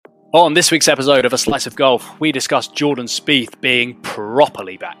On this week's episode of A Slice of Golf, we discuss Jordan Spieth being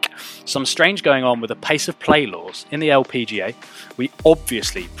properly back, some strange going on with the pace of play laws in the LPGA, we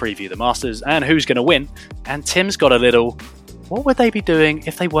obviously preview the Masters and who's going to win, and Tim's got a little, what would they be doing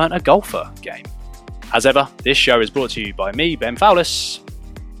if they weren't a golfer game? As ever, this show is brought to you by me, Ben Fowlis.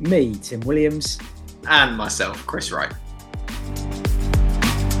 Me, Tim Williams. And myself, Chris Wright.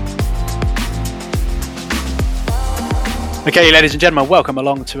 Okay, ladies and gentlemen, welcome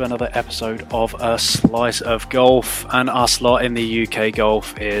along to another episode of A Slice of Golf, and our slot in the UK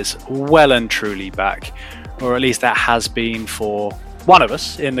golf is well and truly back, or at least that has been for one of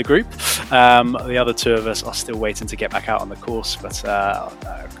us in the group. The other two of us are still waiting to get back out on the course, but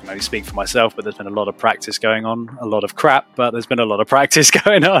I can only speak for myself, but there's been a lot of practice going on, a lot of crap, but there's been a lot of practice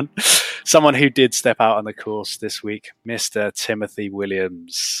going on. Someone who did step out on the course this week, Mr. Timothy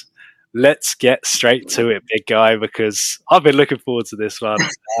Williams. Let's get straight to it, big guy, because I've been looking forward to this one.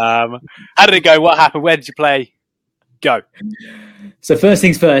 How did it go? What happened? Where did you play? Go. So first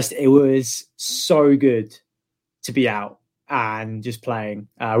things first, it was so good to be out and just playing.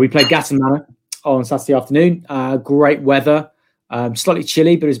 We played Gatton Manor on Saturday afternoon. Great weather, slightly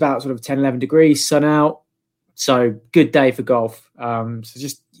chilly, but it was about sort of 10, 11 degrees, sun out. So good day for golf. And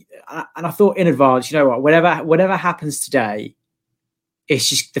I thought in advance, you know what, whatever happens today, it's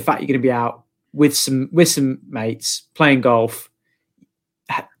just the fact you're going to be out with some mates playing golf,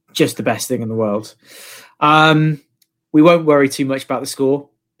 just the best thing in the world. We won't worry too much about the score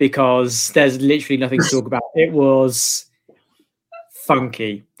because there's literally nothing to talk about. It was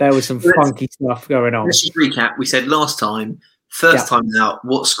funky. There was some funky stuff going on. Let's just recap. We said last time, first time out,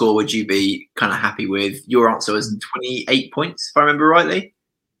 what score would you be kind of happy with? Your answer was 28 points, if I remember rightly.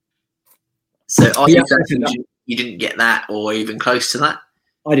 So you didn't get that or even close to that?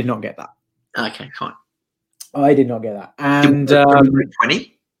 I did not get that. Okay, fine. I did not get that. And did we break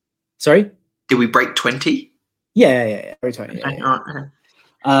 20? Sorry? Did we break 20? Yeah. Break 20. Yeah,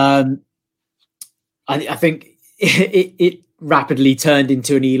 okay. I think it rapidly turned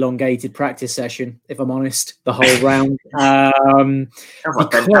into an elongated practice session, if I'm honest, the whole round.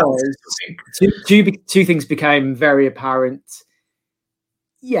 Because two things became very apparent.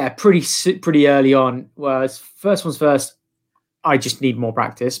 Yeah, pretty early on. Was first one's first. I just need more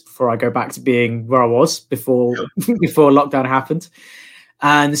practice before I go back to being where I was before lockdown happened.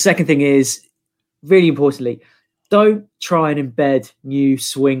 And the second thing is, really importantly, don't try and embed new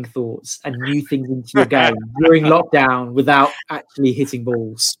swing thoughts and new things into your game during lockdown without actually hitting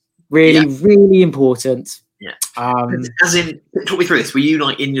balls. Really important. Yeah. As in, talk me through this. Were you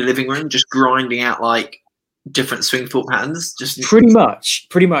like in your living room just grinding out like different swing thought patterns? Just pretty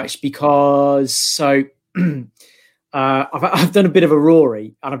much because I've done a bit of a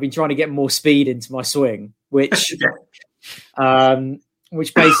Rory and I've been trying to get more speed into my swing, which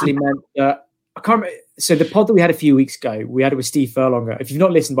basically meant that I can't remember. So the pod that we had a few weeks ago, we had it with Steve Furlonger. If you've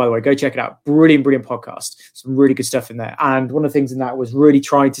not listened, by the way, go check it out. Brilliant podcast. Some really good stuff in there. And one of the things in that was really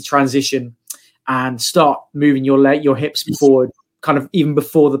trying to transition and start moving your hips forward, kind of even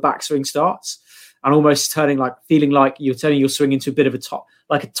before the backswing starts. And almost feeling like you're turning your swing into a bit of a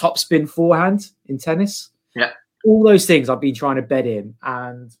top spin forehand in tennis. Yeah. All those things I've been trying to bed in.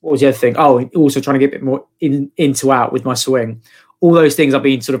 And what was the other thing? Oh, also trying to get a bit more into out with my swing. All those things I've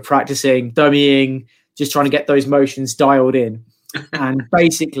been sort of practicing, dummying, just trying to get those motions dialed in. And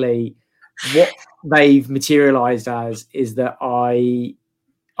basically what they've materialized as is that I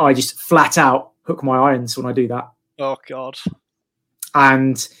just flat out hook my irons when I do that. Oh, God.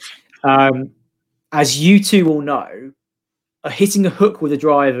 And as you two will know, hitting a hook with a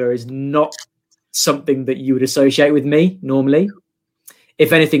driver is not something that you would associate with me normally.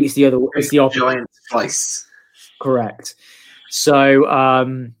 If anything, it's the opposite. Giant slice. Correct. So,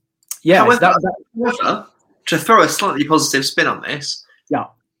 However, to throw a slightly positive spin on this,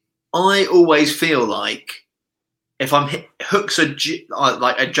 I always feel like if I'm hooks are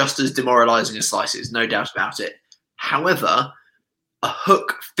just as demoralising as slices, no doubt about it. However, a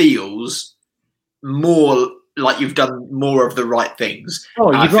hook feels more like you've done more of the right things.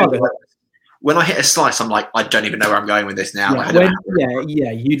 Oh, you'd rather. When I hit a slice, I'm like, I don't even know where I'm going with this now.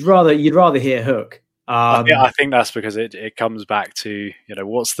 You'd rather hit a hook. I think that's because it comes back to,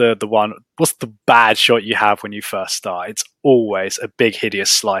 what's the bad shot you have when you first start? It's always a big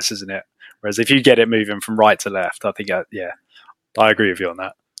hideous slice, isn't it? Whereas if you get it moving from right to left, I think I agree with you on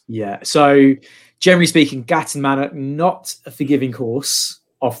that. Yeah. So generally speaking, Gatton Manor, not a forgiving course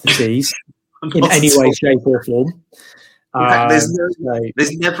off the tees in any way, shape or form.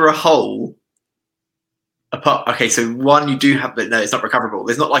 There's never a hole Okay, so one you do have, but no, it's not recoverable.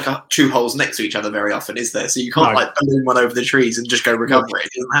 There's not like two holes next to each other very often, is there? So you can't like balloon one over the trees and just go recover it.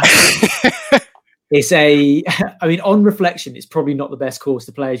 It doesn't happen. I mean, on reflection, it's probably not the best course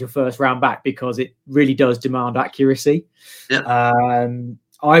to play as your first round back because it really does demand accuracy. Yeah.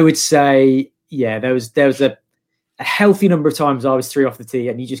 I would say, there was a healthy number of times I was 3 off the tee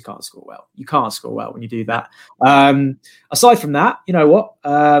and you just can't score well. You can't score well when you do that. Aside from that, you know what?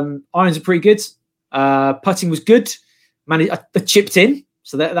 Irons are pretty good. Putting was good. I chipped in,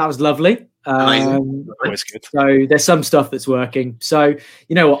 so that was lovely. Always good. So there's some stuff that's working. So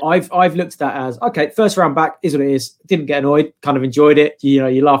you know what? I've looked at that as okay. First round back is what it is. Didn't get annoyed. Kind of enjoyed it. You know,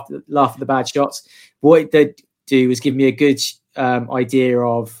 you laugh at the bad shots. What it did do was give me a good idea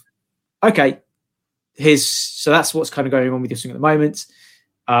of okay. So that's what's kind of going on with your swing at the moment.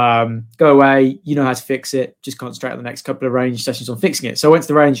 Go away. You know how to fix it. Just concentrate on the next couple of range sessions on fixing it. So I went to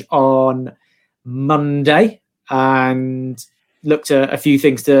the range on Monday and looked at a few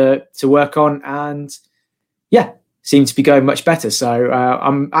things to work on, and seemed to be going much better. So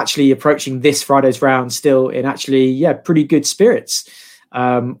I'm actually approaching this Friday's round still in pretty good spirits,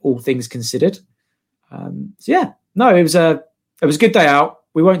 all things considered. It was a good day out.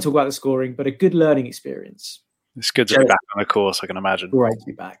 We won't talk about the scoring, but a good learning experience. It's good to be back on the course, I can imagine. Great to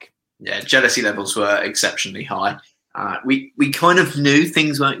be back. Yeah, jealousy levels were exceptionally high. We kind of knew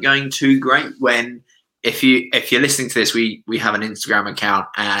things weren't going too great when, if you're listening to this, we have an Instagram account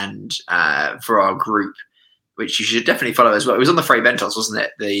and for our group, which you should definitely follow as well. It was on the Frey Bentos, wasn't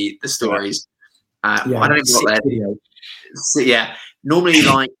it? The stories. I don't even know what they're. Yeah, normally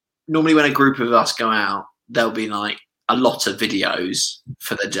when a group of us go out, there'll be like a lot of videos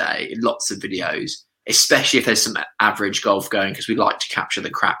for the day, lots of videos, especially if there's some average golf going, because we like to capture the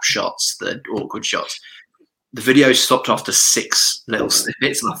crap shots, the awkward shots. The video stopped after 6 little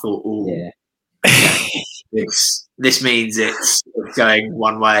snippets, and I thought, this means it's going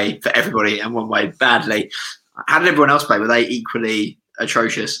one way for everybody and one way badly. How did everyone else play? Were they equally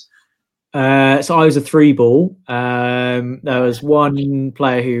atrocious? So I was a 3-ball. There was one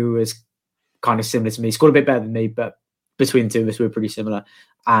player who was kind of similar to me, scored a bit better than me, but between the two of us, we were pretty similar.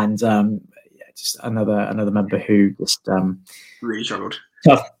 And just another member who just really struggled.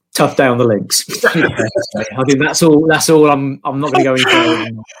 Tough day on the links. I think that's all. I'm not going to go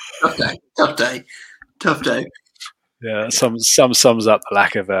into. Tough day. Yeah, some sums up the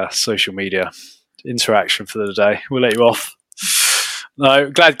lack of social media interaction for the day. We'll let you off.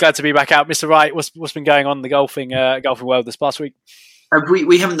 No, glad to be back out, Mr. Wright. What's been going on in the golfing world this past week?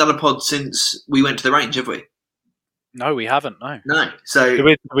 We haven't done a pod since we went to the range, have we? No, we haven't. No. So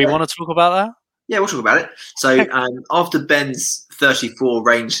do we want to talk about that? Yeah, we'll talk about it. So after Ben's 34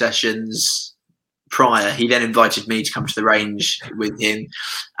 range sessions prior, he then invited me to come to the range with him.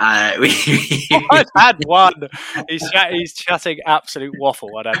 I've had one. He's chatting absolute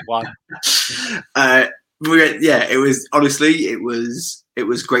waffle. I'd had one. It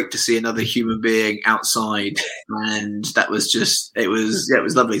was great to see another human being outside, and that was it was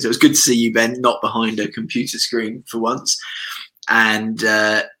lovely. So it was good to see you, Ben, not behind a computer screen for once. And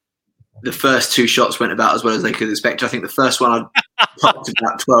the first 2 shots went about as well as they could expect. I think the first one I popped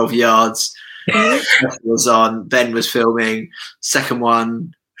about 12 yards. Was on. Ben was filming. Second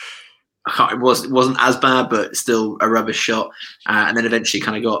one, it wasn't as bad, but still a rubbish shot. And then eventually,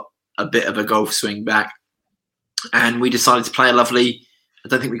 kind of got a bit of a golf swing back. And we decided to play a lovely. I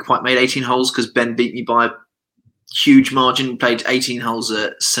don't think we quite made 18 holes because Ben beat me by a huge margin. We played 18 holes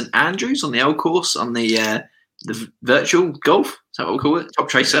at St Andrews on the old course on the virtual golf. Is that what we call it? Top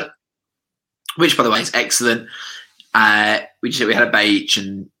Tracer. Which, by the way, is excellent. We had a bay each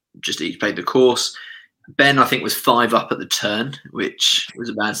and just each played the course. Ben, I think, was 5 up at the turn, which was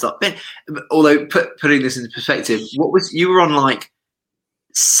a bad start. Ben, although putting this into perspective, you were on like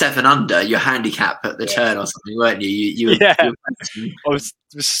 7 under your handicap at the turn or something, weren't you? You I was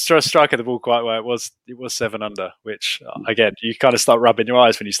striking the ball quite well. It was 7 under, which again, you kind of start rubbing your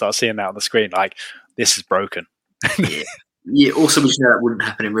eyes when you start seeing that on the screen. Like, this is broken. Yeah. Also, we know that wouldn't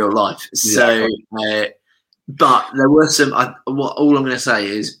happen in real life. So, but there were some. All I'm going to say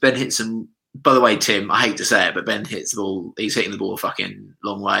is Ben hit some. By the way, Tim, I hate to say it, but Ben hits the ball. He's hitting the ball a fucking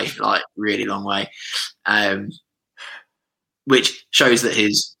long way, like really long way, which shows that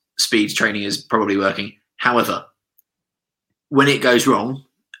his speed training is probably working. However, when it goes wrong,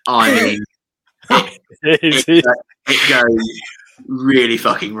 I mean, it goes really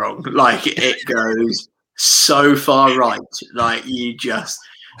fucking wrong. Like, it goes so far right. Like, you just.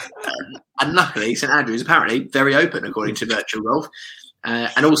 And luckily, St Andrews apparently very open according to virtual golf.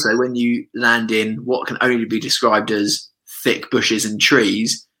 And also, when you land in what can only be described as thick bushes and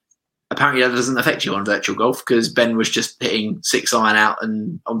trees, apparently that doesn't affect you on virtual golf because Ben was just hitting 6-iron out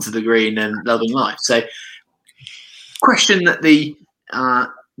and onto the green and loving life. So, question that the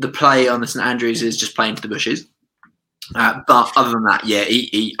play on the St Andrews is just playing to the bushes. But other than that, yeah,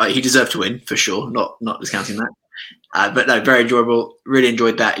 he deserved to win for sure. Not discounting that. But no, very enjoyable. Really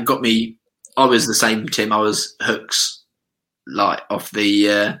enjoyed that. It got me. I was the same, Tim. I was hooks like off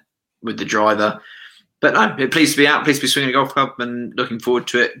the with the driver. But no, pleased to be out. Pleased to be swinging a golf club and looking forward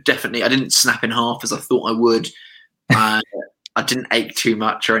to it. Definitely, I didn't snap in half as I thought I would. I didn't ache too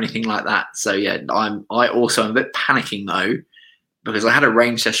much or anything like that. So yeah, I also am a bit panicking though, because I had a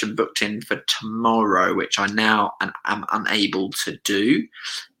range session booked in for tomorrow, which I now am unable to do.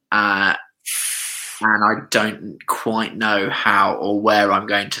 And I don't quite know how or where I'm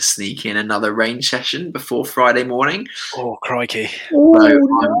going to sneak in another range session before Friday morning. Oh, crikey. So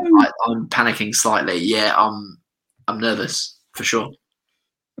I'm panicking slightly. Yeah, I'm nervous for sure.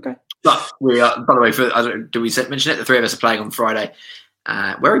 Okay. But we are, by the way, do we mention it? The three of us are playing on Friday.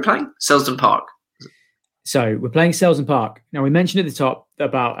 Where are we playing? Selsdon Park. So we're playing Selsdon Park. Now, we mentioned at the top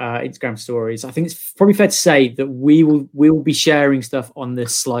about Instagram stories. I think it's probably fair to say that we will be sharing stuff on the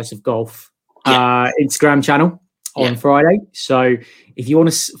Slice of Golf Instagram channel on Friday. So if you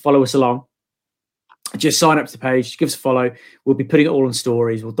want to follow us along, just sign up to the page, give us a follow. We'll be putting it all on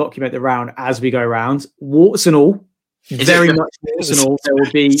stories. We'll document the round as we go around, warts and all. Very much warts and all. There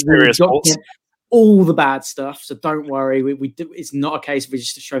will be all the bad stuff. So don't worry. We do, it's not a case of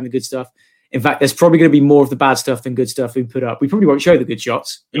just showing the good stuff. In fact, there's probably going to be more of the bad stuff than good stuff we put up. We probably won't show the good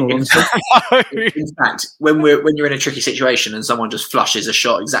shots, in all honesty. In fact, when you're in a tricky situation and someone just flushes a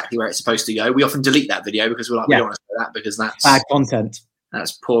shot exactly where it's supposed to go, we often delete that video because we're like, we don't want to say that because that's bad content.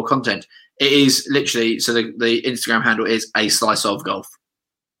 That's poor content. It is literally, so the Instagram handle is A Slice of Golf.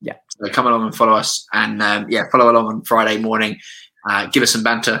 Yeah. So come along and follow us and follow along on Friday morning. Give us some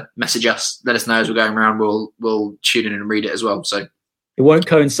banter, message us, let us know as we're going around. We'll tune in and read it as well. So it won't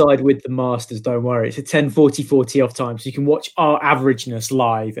coincide with the Masters, don't worry. It's a 10:40 off time, so you can watch our averageness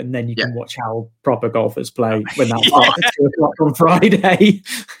live, and then you can watch how proper golfers play when that starts at 2 o'clock on Friday.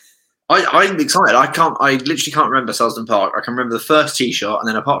 I'm excited. I literally can't remember Selsdon Park. I can remember the first tee shot, and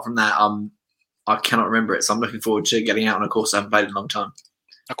then apart from that, I cannot remember it. So I'm looking forward to getting out on a course I haven't played in a long time.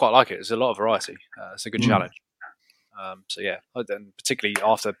 I quite like it. There's a lot of variety. It's a good challenge. So yeah, and particularly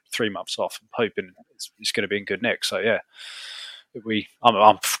after 3 months off, I'm hoping it's going to be in good nick. So yeah. I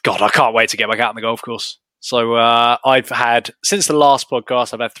can't wait to get back out on the golf course. So I've had, since the last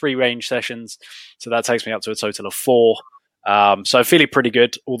podcast, I've had 3 range sessions. So that takes me up to a total of 4. So feeling pretty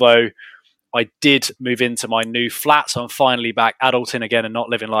good, although I did move into my new flat. So I'm finally back adulting again and not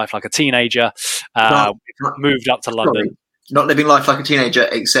living life like a teenager. Moved up to London. Sorry, not living life like a teenager,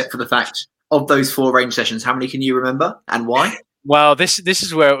 except for the fact of those 4 range sessions, how many can you remember and why? Well, this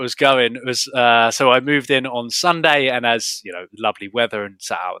is where it was going. It was so I moved in on Sunday, and as you know, lovely weather, and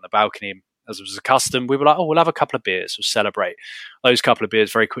sat out on the balcony. As was accustomed, we were like, "Oh, we'll have a couple of beers, we'll celebrate." Those couple of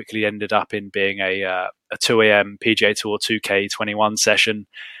beers very quickly ended up in being a 2 a.m. PGA Tour 2K21 session,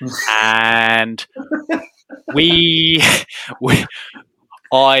 and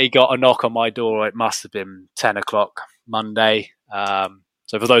I got a knock on my door. It must have been 10 o'clock Monday.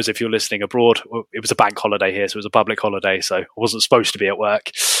 So for those of you listening abroad, it was a bank holiday here, so it was a public holiday, so I wasn't supposed to be at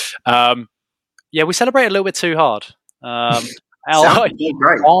work. We celebrated a little bit too hard. We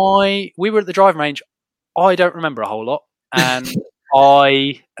were at the driving range. I don't remember a whole lot, and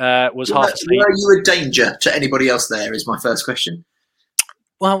I was half asleep. Were you a danger to anybody else there, is my first question.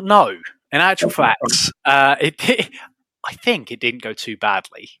 Well, no. In actual fact, I think it didn't go too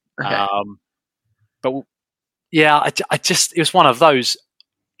badly. Okay. But yeah, it was one of those.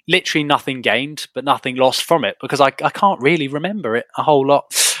 Literally nothing gained, but nothing lost from it because I can't really remember it a whole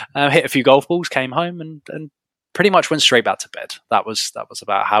lot. Hit a few golf balls, came home, and pretty much went straight back to bed. That was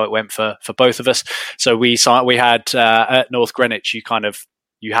about how it went for both of us. So we had at North Greenwich, you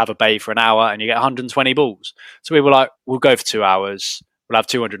have a bay for an hour and you get 120 balls. So we were like, we'll go for 2 hours. We'll have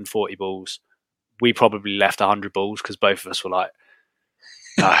 240 balls. We probably left 100 balls because both of us were like,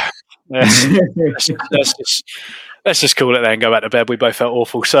 no. Let's just call it there and go back to bed. We both felt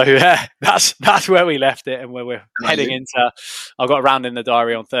awful, so that's where we left it, and where we're heading into. I've got a round in the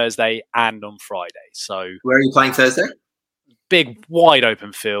diary on Thursday and on Friday. So where are you playing Thursday? Big, wide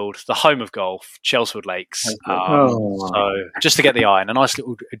open field, the home of golf, Chelswood Lakes. So just to get the iron, a nice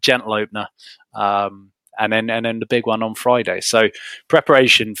little gentle opener, and then the big one on Friday. So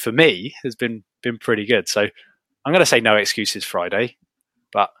preparation for me has been pretty good. So I'm going to say no excuses Friday,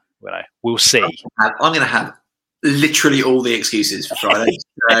 but we'll see. I'm going to have literally all the excuses for Friday.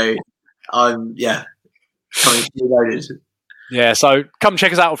 So I'm coming to you loaded. Yeah, so come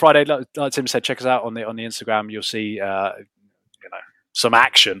check us out on Friday. Like Tim said, check us out on the Instagram. You'll see, some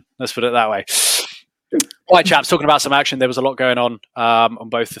action. Let's put it that way. Right, chaps. Talking about some action, there was a lot going on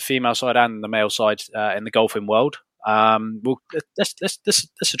both the female side and the male side in the golfing world. Let's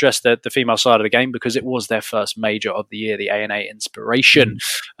address the female side of the game because it was their first major of the year, the ANA Inspiration.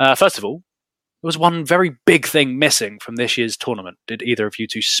 First of all, there was one very big thing missing from this year's tournament. Did either of you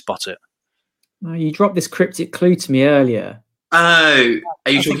two spot it? Oh, you dropped this cryptic clue to me earlier. Oh,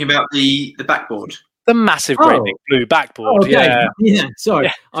 are you talking about the backboard? The massive, great big blue backboard. Okay. Yeah.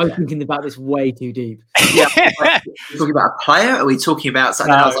 Sorry, I was thinking about this way too deep. Yeah, are we talking about a player? Or are we talking about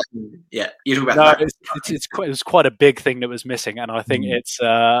something else? Yeah, you're talking about. No, it was quite a big thing that was missing, and I think it's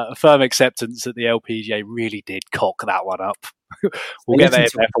firm acceptance that the LPGA really did cock that one up. We'll get there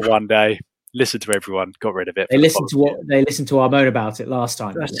for one day. Listen to everyone. Got rid of it. They listened to our moan about it last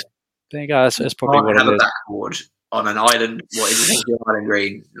time. There you go. That's probably what it is. Have a backboard on an island. What is it? Island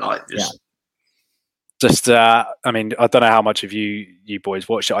green, like just. Yeah. I mean, I don't know how much of you boys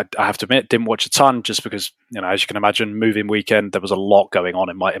watched it. I have to admit, didn't watch a ton, just because, as you can imagine, moving weekend, there was a lot going on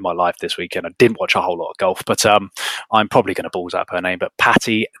in my life this weekend. I didn't watch a whole lot of golf, but I'm probably going to balls up her name. But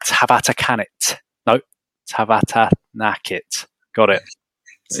Patty Tavatanakit, got it.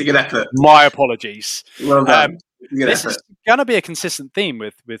 It's a good effort. My apologies. Well done. This is going to be a consistent theme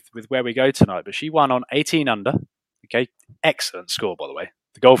with where we go tonight. But she won on 18 under. Okay, excellent score, by the way.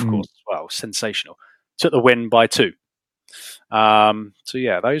 The golf course as well, sensational. Took the win by 2. So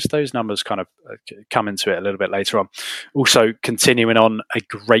yeah, those numbers kind of come into it a little bit later on. Also, continuing on, a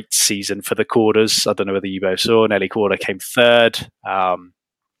great season for the Corders. I don't know whether you both saw. Nelly Corder came 3rd.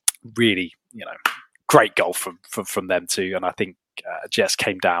 Really, great golf from them too. And I think Jess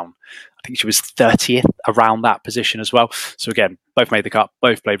came down. I think she was 30th around that position as well. So again, both made the cut.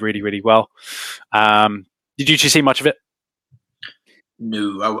 Both played really, really well. Did you two see much of it?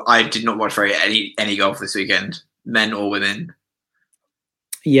 No, I did not watch any golf this weekend, men or women.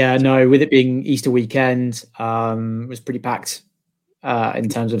 Yeah, no, with it being Easter weekend, it was pretty packed in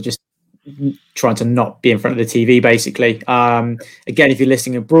terms of just trying to not be in front of the TV, basically. Again, if you're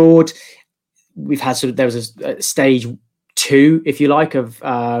listening abroad, we've had there was a stage 2, if you like, of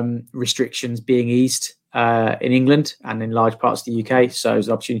restrictions being eased in England and in large parts of the UK. So it was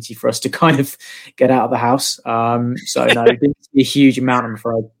an opportunity for us to kind of get out of the house. So no, it didn't be a huge amount, I'm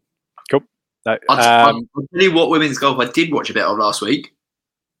afraid. Cool. No, I'll tell you what women's golf I did watch a bit of last week.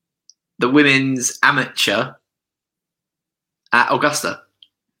 The women's amateur at Augusta.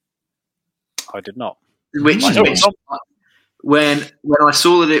 I did not. Which when I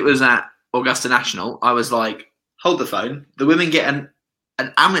saw that it was at Augusta National, I was like, hold the phone. The women get an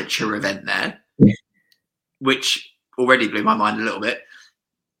amateur event there. Which already blew my mind a little bit,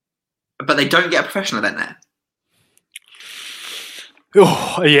 but they don't get a professional event there.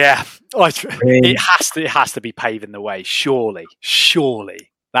 Oh yeah, it has to be paving the way. Surely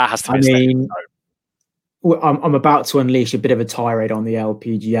that has to be. I'm about to unleash a bit of a tirade on the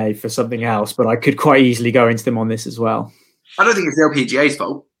LPGA for something else, but I could quite easily go into them on this as well. I don't think it's the LPGA's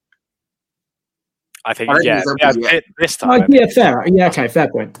fault. I think this time. Fair. Yeah, okay, fair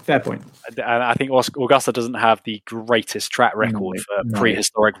point. And I think Augusta doesn't have the greatest track record for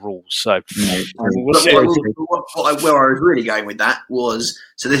prehistoric rules. So we'll see. Where I was really going with that was,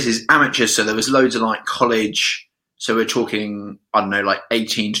 so this is amateurs, so there was loads of like college, so we're talking, I don't know, like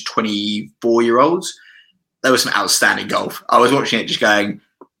 18 to 24-year-olds. There was some outstanding golf. I was watching it just going,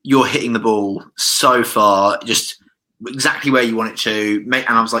 you're hitting the ball so far, just exactly where you want it to, and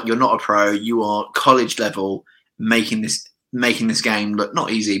I was like, you're not a pro, you are college level, making this game look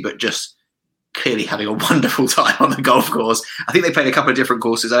not easy, but just clearly having a wonderful time on the golf course. I think they played a couple of different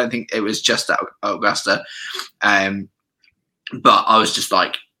courses. I don't think it was just at Augusta. But I was just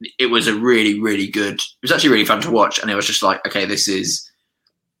like, it was a really, really good, it was actually really fun to watch. And it was just like, okay, these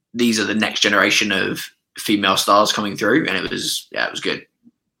are the next generation of female stars coming through. And it was good.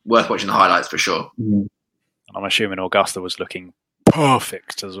 Worth watching the highlights for sure. Mm-hmm. I'm assuming Augusta was looking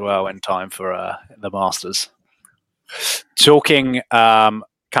perfect as well in time for the Masters. Talking kind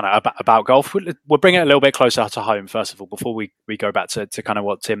of about golf, we'll bring it a little bit closer to home, first of all, before we go back to kind of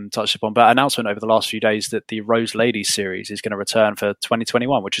what Tim touched upon. But announcement over the last few days that the Rose Ladies Series is going to return for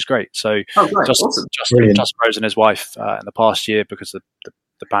 2021, which is great. So awesome. Justin Rose and his wife in the past year, because of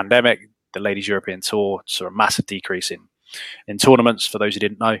the pandemic, the Ladies European Tour saw a massive decrease in tournaments, for those who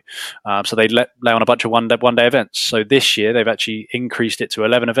didn't know. So they lay on a bunch of one-day events. So this year they've actually increased it to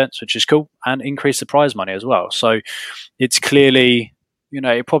 11 events, which is cool, and increased the prize money as well. So it's clearly,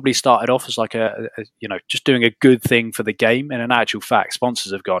 it probably started off as like a just doing a good thing for the game. And in actual fact,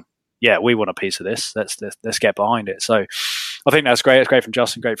 sponsors have gone, yeah, we want a piece of this. Let's get behind it. So I think that's great. It's great from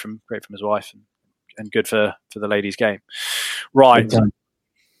Justin, great from his wife, and good for the ladies' game. Right.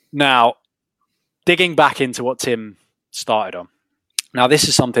 Now, digging back into what Tim started on. Now, this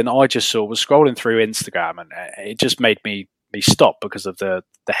is something that I just saw, was scrolling through Instagram, and it just made me stop because of the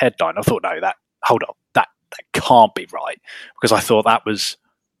headline. I thought, no, hold on, that can't be right, because I thought that was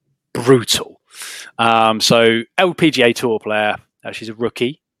brutal. So, LPGA Tour player, she's a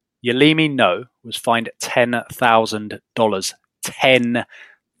rookie. Yalimi No was fined $10,000.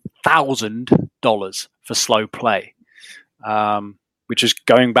 $10,000 for slow play, which is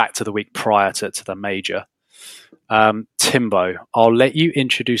going back to the week prior to the major. Timbo, I'll let you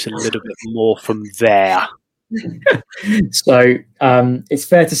introduce a little bit more from there. So it's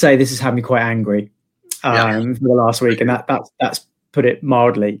fair to say this has had me quite angry for the last week, and that's put it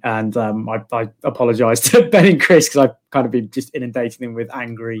mildly. And I apologise to Ben and Chris, because I've kind of been just inundating them with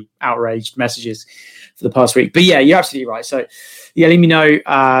angry, outraged messages for the past week. But yeah, you're absolutely right. So yeah, let me know.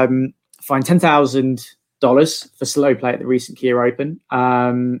 Fined $10,000 for slow play at the recent Kia Open.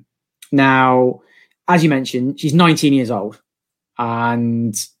 Now, as you mentioned, she's 19 years old,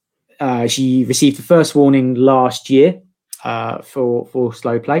 and she received the first warning last year for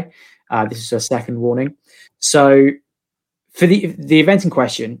slow play. This is her second warning. So for the event in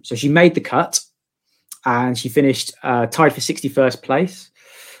question, so she made the cut and she finished tied for 61st place.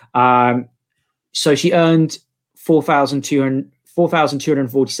 So she earned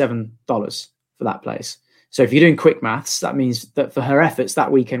 $4,247 for that place. So if you're doing quick maths, that means that for her efforts that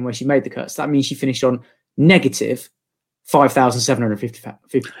weekend when she made the cuts, that means she finished on negative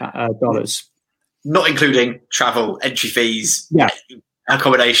 $5,750. Not including travel, entry fees,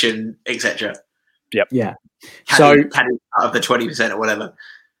 accommodation, etc. Yep. Yeah. So out of the 20% or whatever.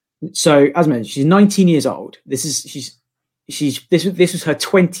 So as mentioned, she's 19 years old. This was her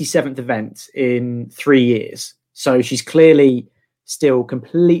 27th event in 3 years. So she's clearly still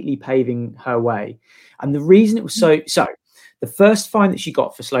completely paving her way. And the reason it was so the first fine that she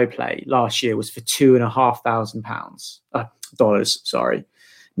got for slow play last year was for $2,500 dollars. Sorry.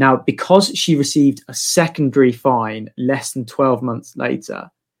 Now, because she received a secondary fine less than 12 months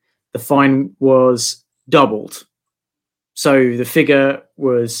later, the fine was doubled. So the figure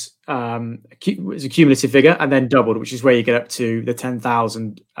was a cumulative figure and then doubled, which is where you get up to the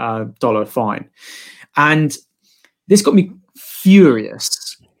 $10,000 fine. And this got me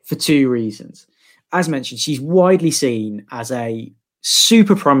furious for two reasons. As mentioned, she's widely seen as a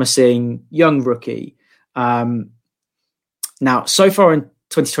super promising young rookie. Now, so far in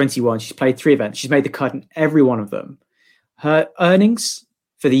 2021, she's played 3 events. She's made the cut in every one of them. Her earnings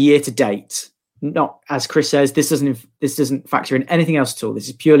for the year to date, not as Chris says, this doesn't factor in anything else at all. This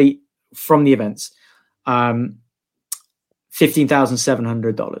is purely from the events.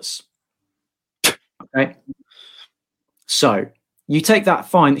 $15,700. Okay. So you take that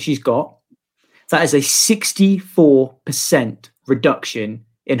fine that she's got. That is a 64% reduction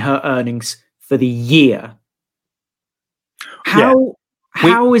in her earnings for the year. How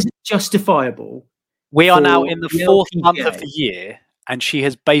is it justifiable? We are now in the 4th month of the year, and she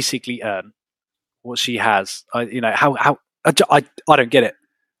has basically earned what she has. I don't get it.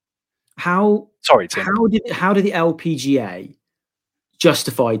 Sorry, Tim. How did the LPGA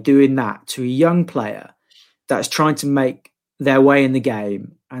justify doing that to a young player that's trying to make their way in the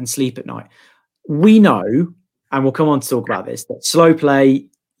game and sleep at night? We know, and we'll come on to talk about this, that slow play,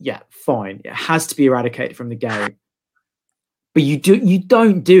 fine, it has to be eradicated from the game. But you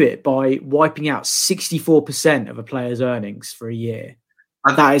don't do it by wiping out 64% of a player's earnings for a year.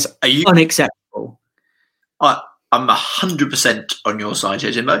 That is unacceptable. I'm 100% on your side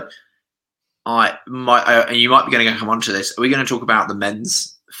here, Jimbo. And you might be going to come on to this. Are we going to talk about the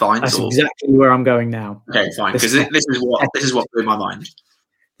men's fines? That's exactly where I'm going now. Okay, fine. Because this is what blew my mind.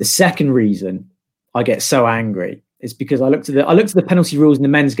 The second reason I get so angry is because I looked at the penalty rules in the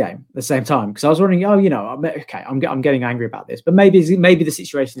men's game at the same time, because I was wondering, I'm getting angry about this, but maybe the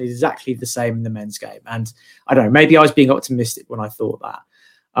situation is exactly the same in the men's game, and I don't know, maybe I was being optimistic when I thought that.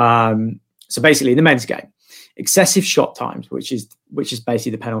 So basically, in the men's game, excessive shot times, which is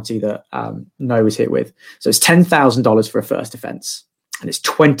basically the penalty that No was hit with. So it's $10,000 for a first offence, and it's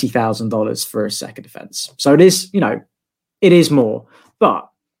 $20,000 for a second offence. So it is more, but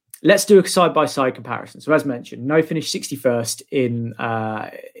let's do a side-by-side comparison. So as mentioned, No finished 61st in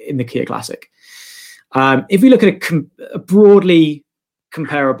the Kia Classic. If we look at a broadly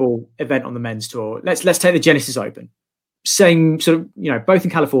comparable event on the men's tour, let's take the Genesis Open. Same sort of, both in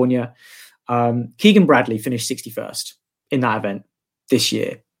California. Keegan Bradley finished 61st in that event this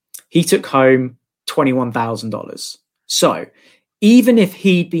year. He took home $21,000. So even if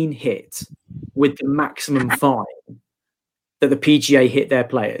he'd been hit with the maximum fine, that the PGA hit their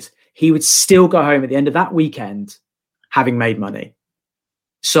players, he would still go home at the end of that weekend having made money.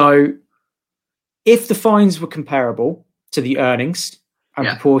 So if the fines were comparable to the earnings and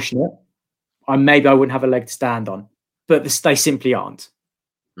proportionate, I wouldn't have a leg to stand on. But they simply aren't.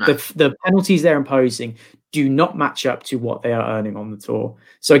 No. The penalties they're imposing do not match up to what they are earning on the tour.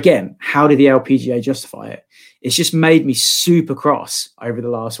 So again, how did the LPGA justify it? It's just made me super cross over the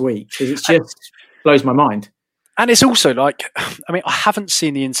last week because it just blows my mind. And it's also like, I mean, I haven't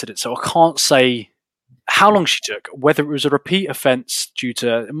seen the incident, so I can't say how long she took, whether it was a repeat offence due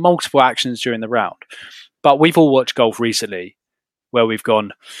to multiple actions during the round. But we've all watched golf recently where we've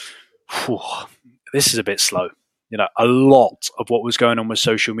gone, this is a bit slow. You know, a lot of what was going on with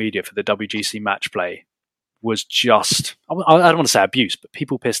social media for the WGC match play was just, I don't want to say abuse, but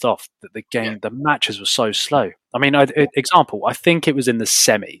people pissed off that the matches were so slow. I mean, example, I think it was in the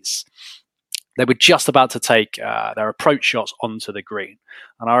semis. They were just about to take their approach shots onto the green.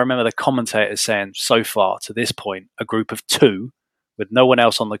 And I remember the commentators saying, so far to this point, a group of 2 with no one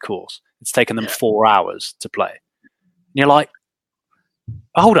else on the course, it's taken them 4 hours to play. And you're like,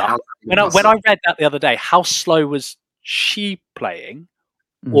 hold up. When I read that the other day, how slow was she playing?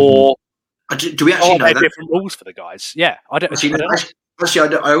 Or do we actually know that? Different rules for the guys? Yeah. I don't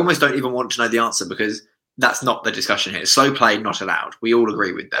know. I almost don't even want to know the answer because that's not the discussion here. Slow play, not allowed. We all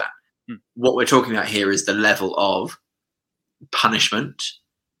agree with that. What we're talking about here is the level of punishment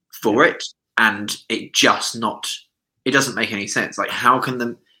for it, and it doesn't make any sense. Like, how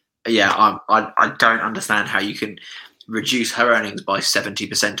can I don't understand how you can reduce her earnings by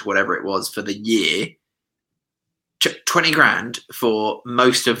 70% or whatever it was for the year. 20 grand for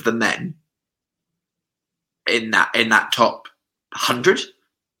most of the men in that top 100,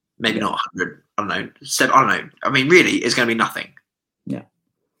 maybe not 100. I don't know. I don't know. I mean, really, it's going to be nothing. Yeah.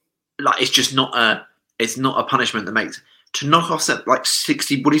 Like, it's just not a punishment that makes to knock off like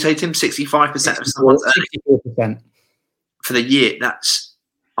 60. What do you say, Tim? 65% of someone's earnings 64% for the year. That's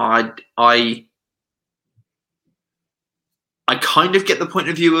I kind of get the point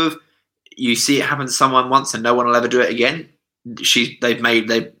of view of you see it happen to someone once and no one will ever do it again. They've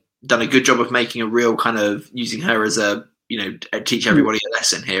done a good job of making a real kind of using her as a teach everybody a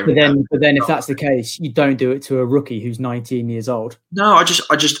lesson here. But then if that's the case, you don't do it to a rookie who's 19 years old. No, I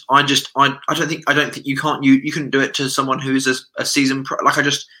don't think you can't. You couldn't do it to someone who is a seasoned pro. Like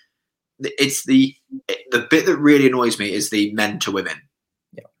it's the bit that really annoys me is the men to women.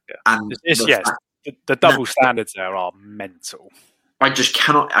 Yeah. And the double standards there are mental. I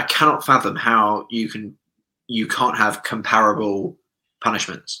cannot fathom how you can't have comparable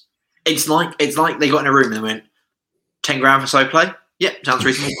punishments. It's like they got in a room and they went 10 grand for slow play. Yeah, sounds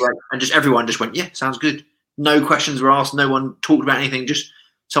reasonable. Great. And everyone just went, yeah, sounds good. No questions were asked. No one talked about anything. Just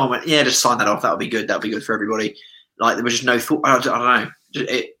someone went, yeah, just sign that off. That'll be good. That'll be good for everybody. Like, there was just no thought. I don't know.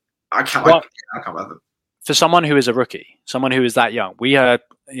 I can't fathom. For someone who is a rookie, someone who is that young, we can't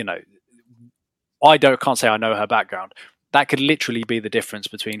say I know her background. That could literally be the difference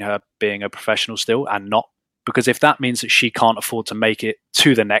between her being a professional still and not. Because if that means that she can't afford to make it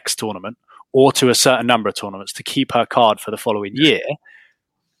to the next tournament or to a certain number of tournaments to keep her card for the following year,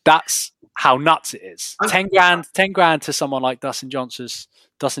 that's how nuts it is. 10 grand to someone like Dustin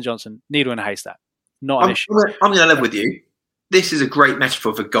Johnson, needle in a haystack. Not an issue. I'm going to live with you. This is a great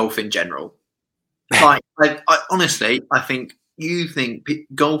metaphor for golf in general. Like, I honestly, I think you think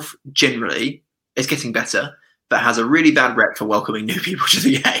golf generally is getting better, but has a really bad rep for welcoming new people to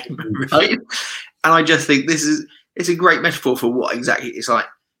the game, right? And I just think it's a great metaphor for what exactly it's like.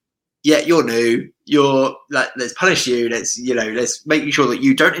 Yeah, you're new. You're like, let's punish you. Let's make sure that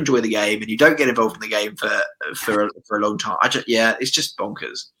you don't enjoy the game and you don't get involved in the game for a long time. It's just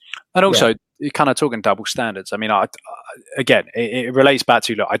bonkers. And also, you're kind of talking double standards. I mean, it relates back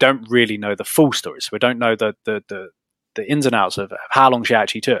to, look, I don't really know the full story, so we don't know the ins and outs of how long she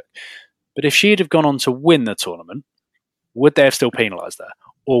actually took. But if she'd have gone on to win the tournament, would they have still penalised her?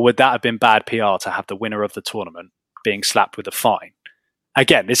 Or would that have been bad PR to have the winner of the tournament being slapped with a fine?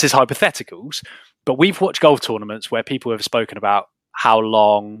 Again, this is hypotheticals, but we've watched golf tournaments where people have spoken about how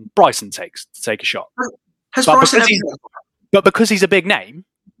long Bryson takes to take a shot. Because he's a big name,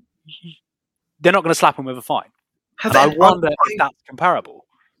 they're not going to slap him with a fine. I wonder if that's comparable.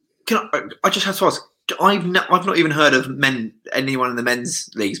 I just have to ask, I've not even heard of anyone in the men's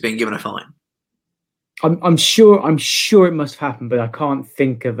leagues being given a fine. I'm sure it must have happened, but I can't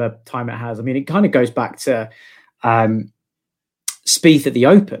think of a time it has. I mean, it kind of goes back to Spieth at the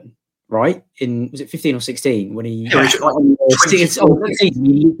Open, right? Was it 15 or 16 when he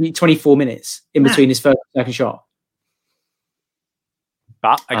 24 minutes in between his first and second shot.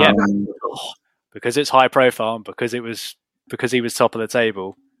 But again, because it's high profile and because it was because he was top of the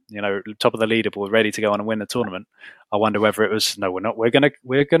table, top of the leaderboard, ready to go on and win the tournament. I wonder whether it was no, we're not.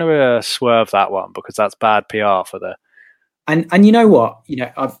 We're gonna swerve that one because that's bad PR for the. And you know what?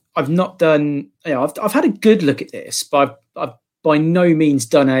 I've not done. I've had a good look at this, but I've by no means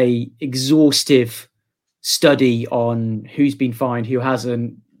done a exhaustive study on who's been fined, who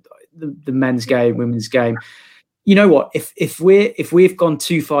hasn't, the men's game, women's game. You know what? If we've gone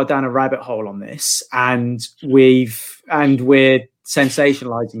too far down a rabbit hole on this, and we're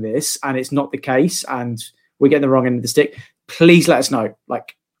sensationalizing this, and it's not the case, and we're getting the wrong end of the stick, please let us know.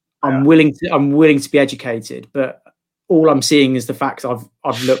 Like, I'm willing to be educated, but all I'm seeing is the facts I've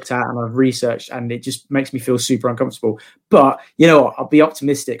looked at and I've researched, and it just makes me feel super uncomfortable. But you know what? I'll be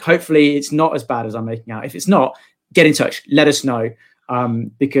optimistic. Hopefully, it's not as bad as I'm making out. If it's not, get in touch. Let us know.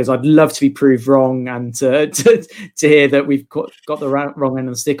 Because I'd love to be proved wrong and to hear that we've got the wrong end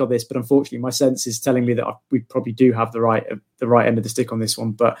of the stick on this. But unfortunately, my sense is telling me that we probably do have the right end of the stick on this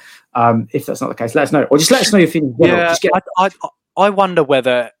one. But if that's not the case, let us know, or just let us know your feelings. Yeah, I wonder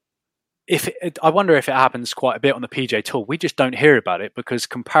whether if it happens quite a bit on the PJ Tour. We just don't hear about it because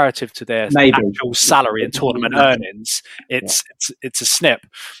comparative to their actual salary and tournament earnings, it's a snip.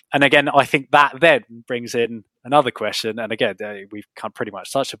 And again, I think that then brings in another question. And again, we've kind of pretty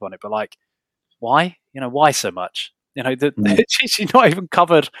much touched upon it, but like, why? Why so much? She's not even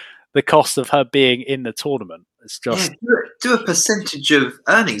covered the cost of her being in the tournament. It's just do a percentage of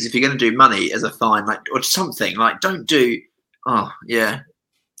earnings if you're going to do money as a fine, like, or something. Like, don't do. Oh yeah.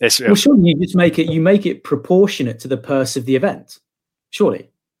 Well, surely you just make it proportionate to the purse of the event.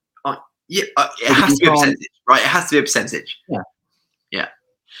 Surely. It has to be a percentage, right? It has to be a percentage. Yeah.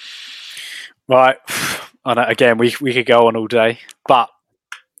 Right. Again, we could go on all day, but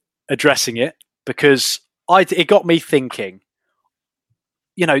addressing it because it got me thinking.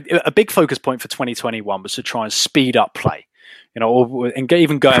 A big focus point for 2021 was to try and speed up play. And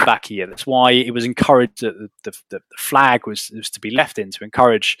even going back a year, that's why it was encouraged that the flag was to be left in to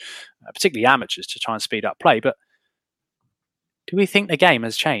encourage, particularly amateurs, to try and speed up play. But do we think the game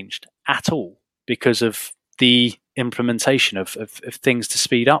has changed at all because of the implementation of things to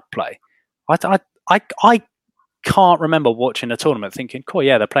speed up play? I can't remember watching a tournament thinking, cool,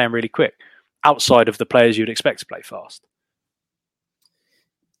 yeah, they're playing really quick, outside of the players you'd expect to play fast.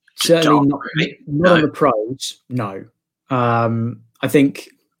 Certainly not on the pros, no. I think,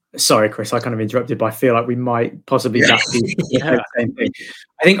 sorry, Chris, I kind of interrupted, but I feel like we might possibly be the same thing.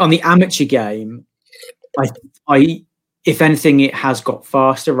 I think on the amateur game, I if anything, it has got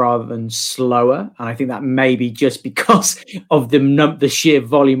faster rather than slower, and I think that may be just because of the sheer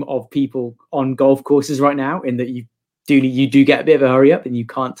volume of people on golf courses right now. In that you do get a bit of a hurry up, and you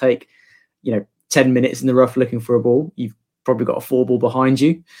can't take 10 minutes in the rough looking for a ball. You've probably got a 4-ball behind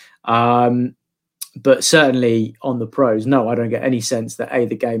you. But certainly on the pros, no, I don't get any sense that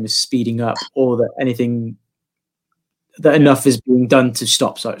the game is speeding up or that enough is being done to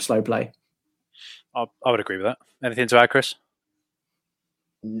stop slow play. I would agree with that. Anything to add, Chris?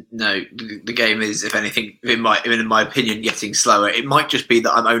 No, the game is, if anything, in my opinion, getting slower. It might just be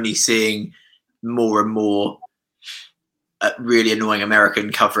that I'm only seeing more and more really annoying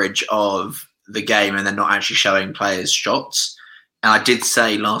American coverage of the game, and they're not actually showing players' shots. And I did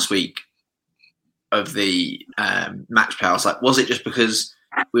say last week of the match play, I was like, was it just because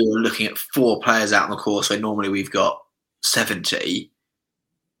we were looking at 4 players out on the course where normally we've got 70?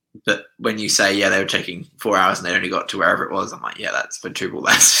 But when you say, they were taking 4 hours and they only got to wherever it was, I'm like, that's quadruple.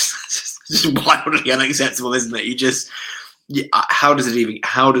 That's just wildly unacceptable, isn't it? How does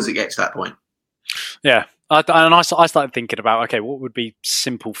it get to that point? Yeah. And I started thinking about, okay, what would be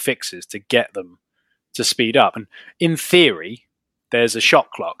simple fixes to get them to speed up? And in theory, there's a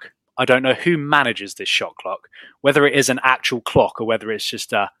shot clock. I don't know who manages this shot clock, whether it is an actual clock or whether it's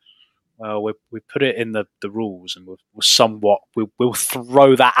just we put it in the rules and we'll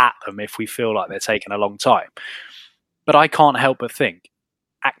throw that at them if we feel like they're taking a long time. But I can't help but think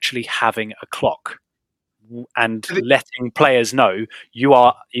actually having a clock and letting players know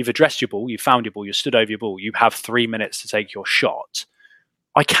you've addressed your ball, you've found your ball, you stood over your ball, you have 3 minutes to take your shot.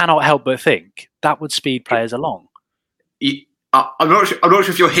 I cannot help but think that would speed players along. I'm not sure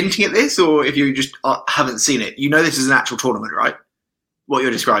if you're hinting at this or if you just haven't seen it. This is an actual tournament, right? What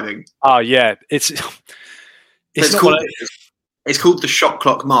you're describing. Oh yeah, it's called the Shot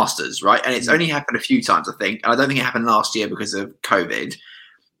Clock Masters, right? And it's only happened a few times, I think. And I don't think it happened last year because of COVID.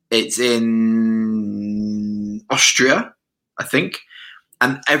 It's in Austria, I think.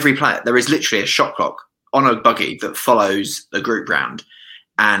 And every player, there is literally a shot clock on a buggy that follows the group round.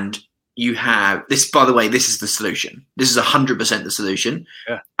 And you have this, by the way, this is the solution. This is 100% the solution.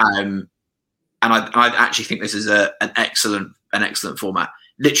 Yeah. and I actually think this is an excellent format.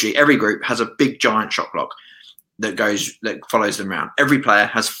 Literally, every group has a big giant shot clock that follows them around. Every player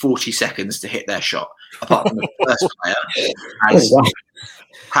has 40 seconds to hit their shot, apart from the first player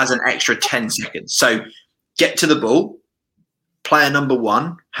has an extra 10 seconds. So get to the ball. Player number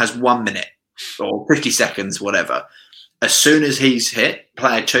 1 has 1 minute or 50 seconds, whatever. As soon as he's hit,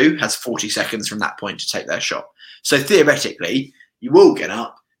 player 2 has 40 seconds from that point to take their shot. So theoretically, you all get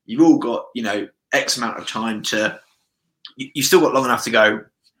up. You've all got, X amount of time to. You've still got long enough to go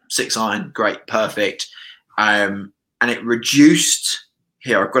 6 iron, great, perfect. And it reduced.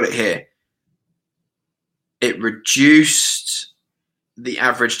 Here, I've got it here. It reduced the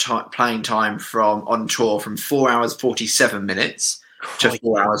average playing time on tour from 4 hours 47 minutes to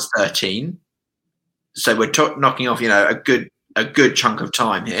 4 hours 13. So we're knocking off, a good chunk of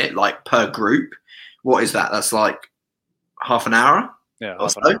time here, like per group. What is that? That's like half an hour. Yeah, or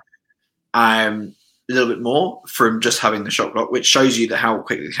so. A little bit more from just having the shot clock, which shows you how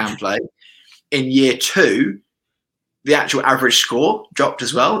quickly they can play. In year 2, the actual average score dropped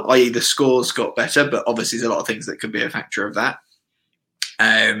as well, i.e. the scores got better, but obviously there's a lot of things that could be a factor of that.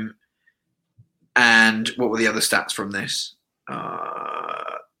 And what were the other stats from this?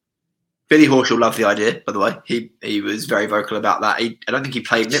 Billy Horschel loved the idea, by the way. He was very vocal about that. I don't think he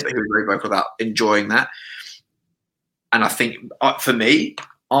played in it, but he was very vocal about enjoying that. And I think, for me,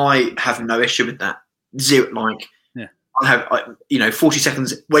 I have no issue with that. I have, 40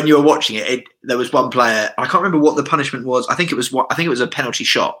 seconds. When you were watching it, there was one player. I can't remember what the punishment was. I think it was a penalty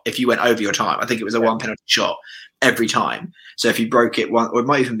shot. If you went over your time, I think it was one penalty shot every time. So if you broke it one, or it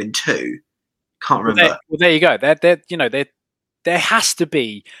might have even been 2. Can't remember. Well, there you go. There has to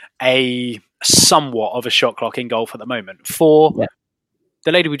be a somewhat of a shot clock in golf at the moment for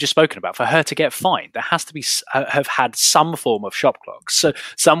the lady we've just spoken about. For her to get fined, there has to be have had some form of shot clock, so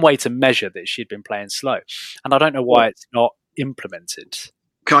some way to measure that she'd been playing slow. And I don't know why it's not implemented.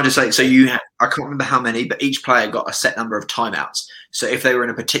 Can I just say, I can't remember how many, but each player got a set number of timeouts. So if they were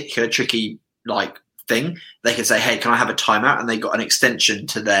in a particular tricky thing, they could say, "Hey, can I have a timeout?" And they got an extension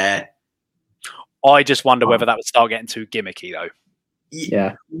to their. I just wonder whether that would start getting too gimmicky, though.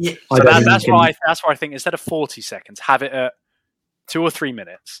 Yeah. So that's why I think instead of 40 seconds, have it at 2 or 3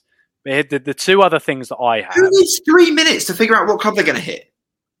 minutes. The 2 other things that I have. Who needs 3 minutes to figure out what club they're going to hit?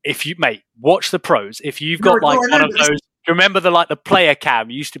 If you, watch the pros. If you've got one of those, remember the player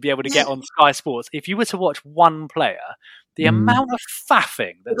cam you used to be able to get on Sky Sports. If you were to watch one player, the amount of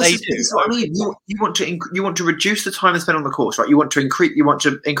faffing that they do. This is what I mean. You want to reduce the time they spend on the course, right? You want to increase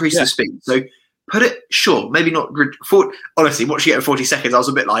the speed. So put it, maybe not. Honestly, watching it at 40 seconds, I was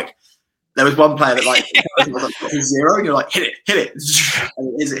a bit like, there was one player that hit 0, and you're like, hit it,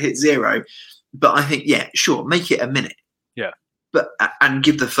 and it hit 0. But I think, make it a minute. Yeah. But and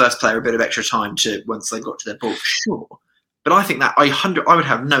give the first player a bit of extra time to once they've got to their ball, sure. But I think that I would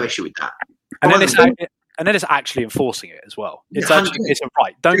have no issue with that. And then it's actually enforcing it as well. It's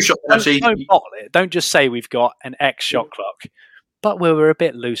right. Don't bottle it. Don't just say we've got an X shot clock, but we're a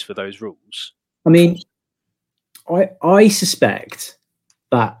bit loose with those rules. I mean, I suspect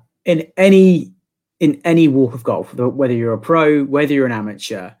that in any walk of golf, whether you're a pro, whether you're an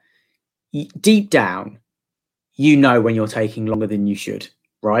amateur, deep down, when you're taking longer than you should,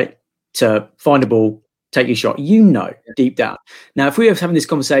 right? To find a ball, take your shot, deep down. Now, if we were having this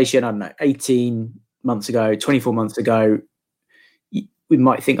conversation, I don't know, 18 months ago, 24 months ago, we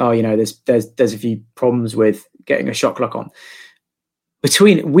might think, there's a few problems with getting a shot clock on.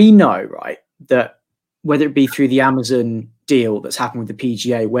 We know, right, that whether it be through the Amazon deal that's happened with the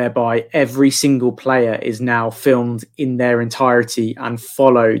PGA, whereby every single player is now filmed in their entirety and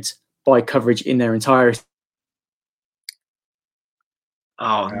followed by coverage in their entirety.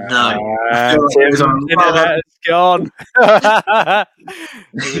 Oh no! It's gone.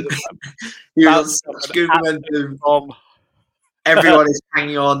 Everyone is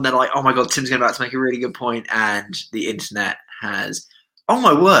hanging on. They're like, "Oh my god, Tim's about to make a really good point," and the internet has. Oh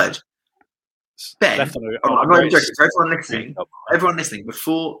my word, Ben! I'm not joking. For everyone listening,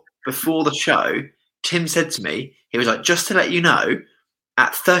 before the show, Tim said to me, he was like, "Just to let you know,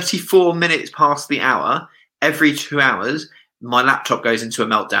 at 34 minutes past the hour, every 2 hours." My laptop goes into a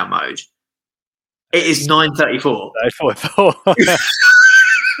meltdown mode. It is 9:34.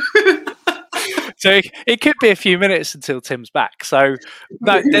 So it could be a few minutes until Tim's back. So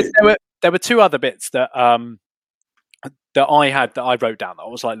no, there were 2 other bits that that I wrote down. That I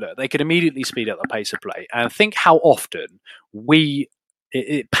was like, look, they could immediately speed up the pace of play, and think how often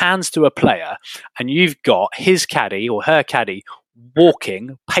it pans to a player, and you've got his caddy or her caddy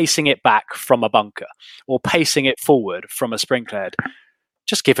walking, pacing it back from a bunker or pacing it forward from a sprinkler head.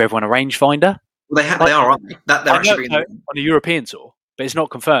 Just give everyone a rangefinder. Well, they are, aren't they? They're actually on a European tour, but it's not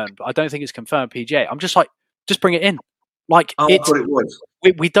confirmed. I don't think it's confirmed PGA. I'm just like, just bring it in. Like, I thought it was.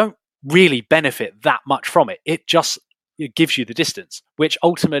 We don't really benefit that much from it. It gives you the distance, which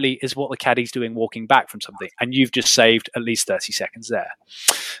ultimately is what the caddy's doing walking back from something. And you've just saved at least 30 seconds there.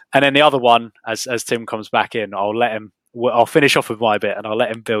 And then the other one, as Tim comes back in, I'll finish off with my bit and I'll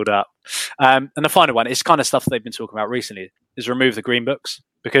let him build up. And the final one is kind of stuff they've been talking about recently, is remove the green books.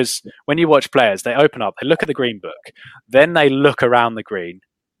 Because when you watch players, they open up, they look at the green book, then they look around the green,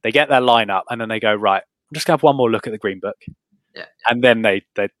 they get their line up, and then they go, right, I'm just going to have one more look at the green book. Yeah. And then they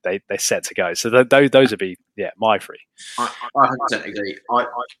set to go. So those would be my three. I 100% agree.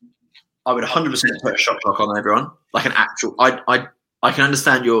 I would 100% put a shot clock on everyone, like an actual. I can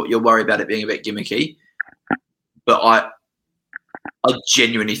understand your worry about it being a bit gimmicky, but I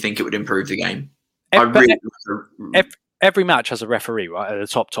genuinely think it would improve the game. Every match has a referee, right, at the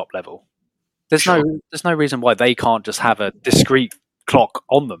top level. There's no reason why they can't just have a discrete clock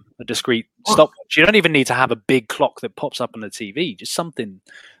on them, a discrete stopwatch. You don't even need to have a big clock that pops up on the TV. Just something.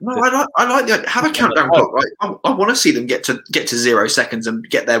 No, I like that. Have a countdown clock, right? I want to see them get to 0 seconds and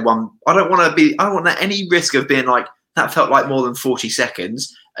get their one. I don't want any risk of being like, that felt like more than 40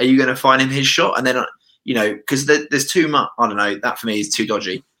 seconds. Are you going to find him his shot? And then, because there's too much. I don't know. That for me is too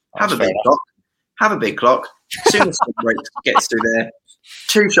dodgy. Have a big clock. As soon as the break gets through there,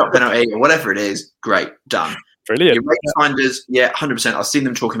 2-shot penalty or whatever it is, great, done. Brilliant. Your rate finders, 100%. I've seen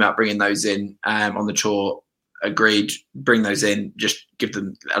them talking about bringing those in on the tour. Agreed. Bring those in. Just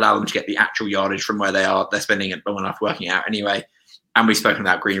allow them to get the actual yardage from where they are. They're spending it long enough working it out anyway. And we've spoken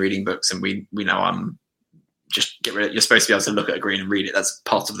about green reading books, and we know just get rid of it. You're supposed to be able to look at a green and read it. That's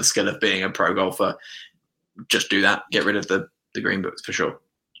part of the skill of being a pro golfer. Just do that. Get rid of the green books for sure.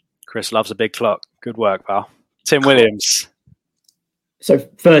 Chris loves a big clock. Good work, pal. Tim Williams. So,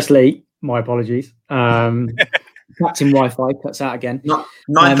 firstly, my apologies. Captain Wi-Fi cuts out again.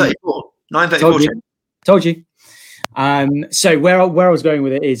 9:34. 9:34. Told you. So where I was going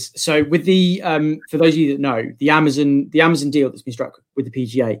with it is, so with the for those of you that know, the Amazon deal that's been struck with the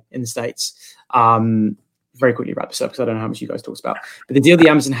PGA in the States. Very quickly wrap this up because I don't know how much you guys talked about. But the deal the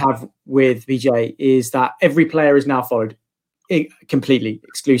Amazon have with PGA is that every player is now followed completely,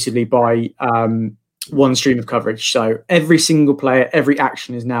 exclusively by one stream of coverage. So every single player, every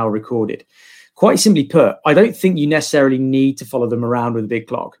action is now recorded. Quite simply put, I don't think you necessarily need to follow them around with a big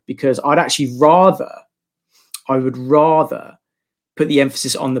clock, because I would rather put the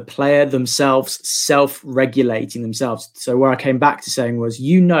emphasis on the player themselves, self-regulating themselves. So where I came back to saying was,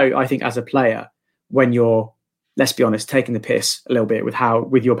 I think as a player, when you're, let's be honest, taking the piss a little bit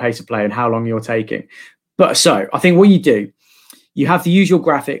with your pace of play and how long you're taking. But so I think what you do, you have the usual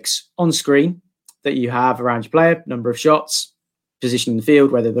graphics on screen that you have around your player, number of shots, position in the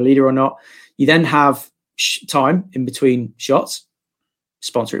field, whether the leader or not. You then have time in between shots,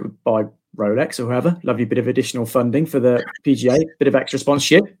 sponsor it by Rolex or whoever. Love you, bit of additional funding for the PGA, bit of extra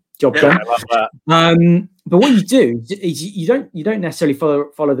sponsorship. Job done. I love that. But what you do is you don't necessarily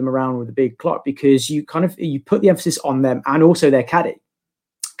follow them around with a big clock, because you put the emphasis on them and also their caddy.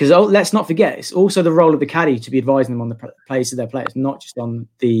 Because let's not forget, it's also the role of the caddy to be advising them on the plays of their players, not just on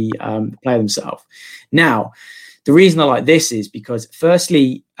the player themselves. Now, the reason I like this is because,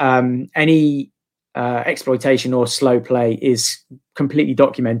 firstly, any exploitation or slow play is completely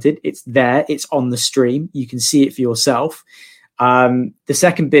documented. It's there. It's on the stream. You can see it for yourself. The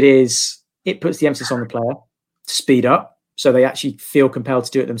second bit is it puts the emphasis on the player to speed up, so they actually feel compelled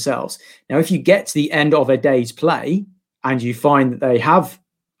to do it themselves. Now, if you get to the end of a day's play and you find that they have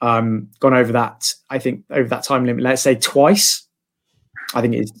gone over that, over that time limit, let's say twice, I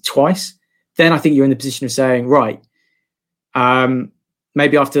think it is twice, then I think you're in the position of saying, right,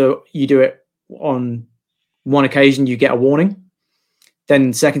 maybe after you do it on one occasion, you get a warning.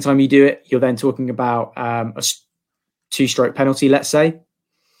 Then the second time you do it, you're then talking about a 2-stroke penalty, let's say.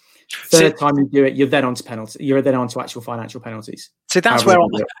 Third time you do it, you're then on to penalty. You're then on to actual financial penalties. So that's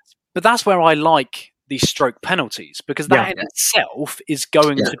where I like these stroke penalties, because that in itself is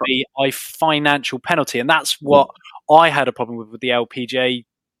going to be a financial penalty, and that's what I had a problem with the LPGA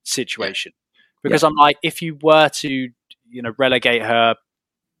situation, because I'm like, if you were to relegate her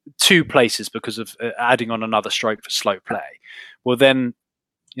 2 places because of adding on another stroke for slow play, well then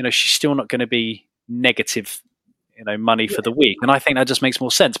she's still not going to be negative money for the week. And I think that just makes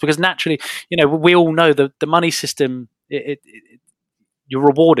more sense, because naturally, we all know the money system, you're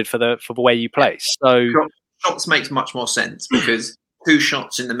rewarded for the way you play. So shots makes much more sense, because 2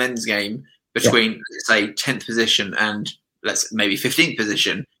 shots in the men's game between let's say 10th position and let's maybe 15th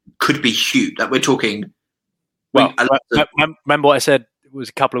position could be huge. That we're talking. Remember what I said was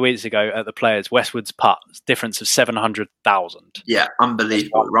a couple of weeks ago at the Players. Westwood's putt difference of 700,000. Yeah,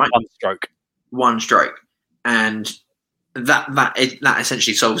 unbelievable, right? One stroke, and that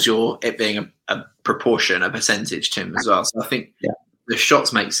essentially solves it being a proportion, a percentage, Tim, as well. So I think the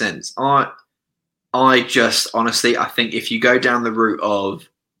shots make sense. I just honestly, I think if you go down the route of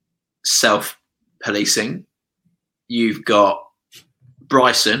self-policing, you've got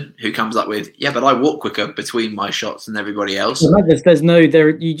Bryson, who comes up with, but I walk quicker between my shots than everybody else.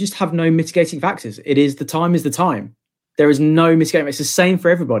 You just have no mitigating factors. The time is the time. There is no mitigating. It's the same for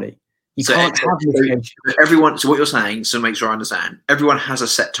everybody. You can't have mitigation. Everyone. So what you're saying, so make sure I understand. Everyone has a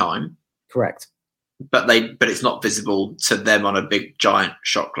set time. Correct. But it's not visible to them on a big giant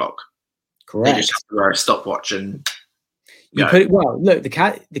shot clock. Correct. They just have to wear a stopwatch and look,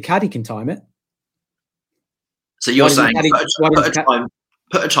 the caddy can time it. So you're saying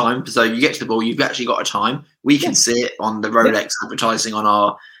put a time, so you get to the ball, you've actually got a time. We can see it on the Rolex advertising on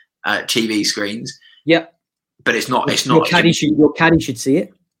our TV screens. Yep. But it's not. Your caddy should see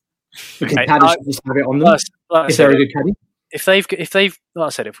it. Because caddy should just have it on them. If they're a good caddy. If they've, like I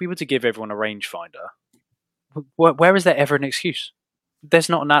said, if we were to give everyone a rangefinder, where is there ever an excuse? There's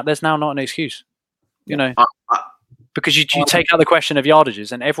now not an excuse. You know, because you take out the question of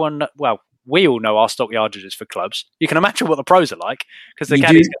yardages, and everyone, we all know our stock yardages for clubs. You can imagine what the pros are like, because the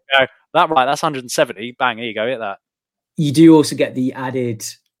caddies go, that's 170, bang, here you go, hit that. You do also get the added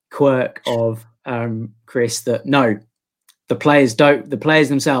quirk of Chris, that no, the players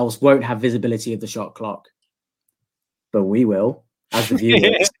themselves won't have visibility of the shot clock, but we will as the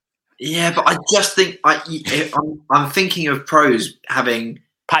viewers. Yeah, but I just think I'm thinking of pros having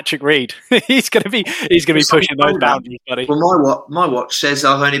Patrick Reed. he's going to be pushing those boundaries, buddy. Well, my watch says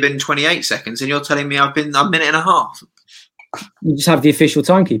I've only been 28 seconds, and you're telling me I've been a minute and a half. You just have the official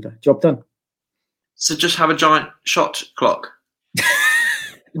timekeeper. Job done. So just have a giant shot clock.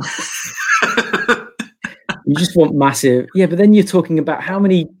 You just want massive. Yeah, but then you're talking about how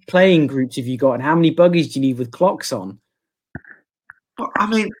many playing groups have you got, and how many buggies do you need with clocks on? But I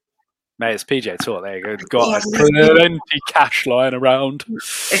mean, mate, it's PJ Tour. There you go. Got plenty cash lying around.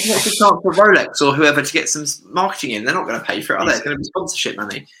 It's not a chance for Rolex or whoever to get some marketing in. They're not going to pay for it, are they? It's going to be sponsorship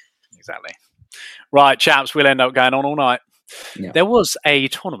money. Exactly. Right, chaps, we'll end up going on all night. Yeah. There was a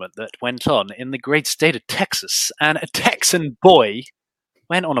tournament that went on in the great state of Texas, and a Texan boy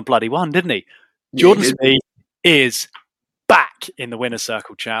went on a bloody one, didn't he? Jordan Spieth is back in the winner's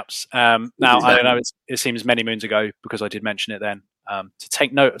circle, chaps. Now, I don't know, it seems many moons ago, because I did mention it then, to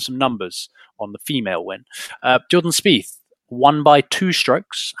take note of some numbers on the female win. Jordan Spieth won by 2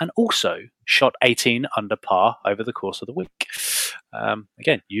 strokes and also shot 18 under par over the course of the week.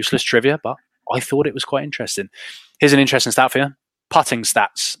 Again, useless trivia, but I thought it was quite interesting. Here's an interesting stat for you. Putting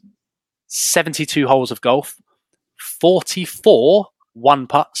stats. 72 holes of golf, 44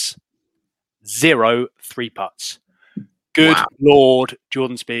 1-putts, 0 3-putts. Good Lord,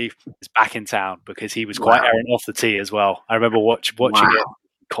 Jordan Spieth is back in town, because he was quite errant off the tee as well. I remember watching it.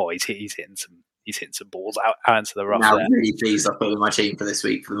 God, he's hitting some balls out into the rough. Now, I'm really pleased I put with my team for this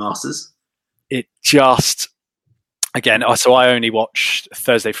week for the Masters. It just, again, so I only watched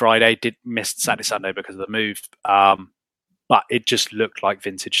Thursday, Friday, did miss Saturday, Sunday because of the move. But it just looked like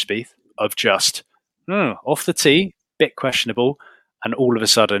vintage Spieth of just off the tee, bit questionable, and all of a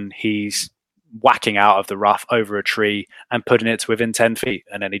sudden he's whacking out of the rough over a tree and putting it to within 10 feet,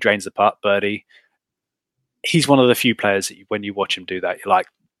 and then he drains the putt, birdie. He's one of the few players that when you watch him do that, you're like,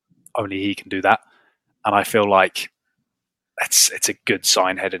 only he can do that. And I feel like it's a good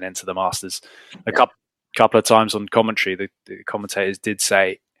sign heading into the Masters. A couple of times on commentary, the commentators did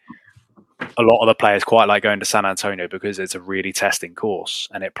say a lot of the players quite like going to San Antonio because it's a really testing course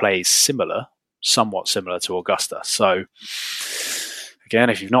and it plays somewhat similar to Augusta. So again,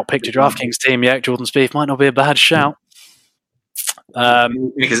 if you've not picked your DraftKings team yet, Jordan Spieth might not be a bad shout.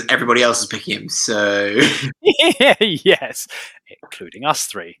 Because everybody else is picking him, so yes, including us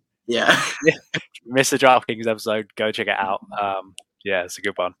 3. Yeah. Miss the DraftKings episode, go check it out. Yeah, it's a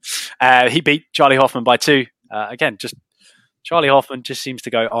good one. He beat Charlie Hoffman by 2. Again, just Charlie Hoffman just seems to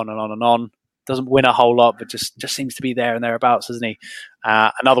go on and on and on. Doesn't win a whole lot, but just seems to be there and thereabouts, isn't he?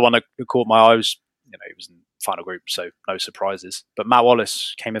 Another one that caught my eye was, he was in final group, so no surprises. But Matt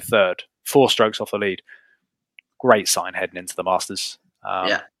Wallace came in 3rd, 4 strokes off the lead. Great sign heading into the Masters.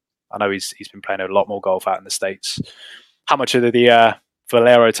 I know he's been playing a lot more golf out in the States. How much of the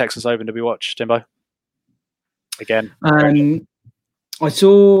Valero Texas Open did we watch, Timbo? Again, I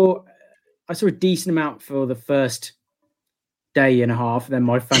saw a decent amount for the first day and a half. Then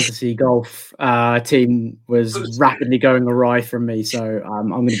my fantasy golf team was rapidly going awry from me. So I'm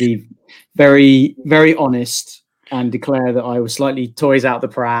going to be very, very honest. and declare that I was slightly toys out the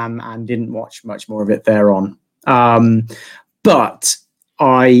pram and didn't watch much more of it thereon. But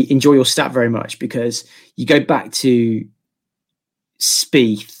I enjoy your stat very much because you go back to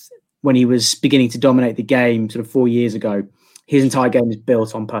Spieth when he was beginning to dominate the game sort of 4 years ago. His entire game is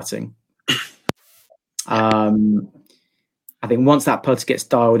built on putting. I think once that putter gets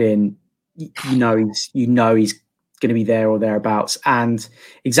dialed in, you know he's going to be there or thereabouts. And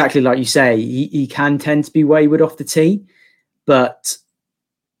exactly like you say, he can tend to be wayward off the tee, but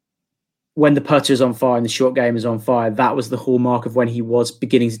when the putter is on fire and the short game is on fire, that was the hallmark of when he was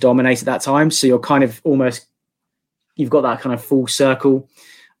beginning to dominate at that time. So you're kind of almost, you've got that kind of full circle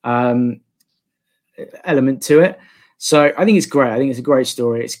element to it. So I think it's great. I think it's a great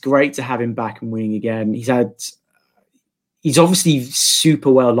story. It's great to have him back and winning again. He's obviously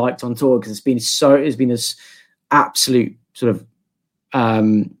super well liked on tour because it's been this absolute sort of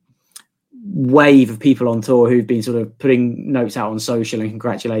wave of people on tour who've been sort of putting notes out on social and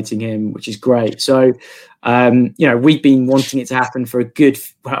congratulating him, which is great. So, we've been wanting it to happen for a good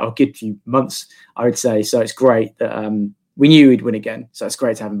few months, I would say. So it's great that we knew he'd win again. So it's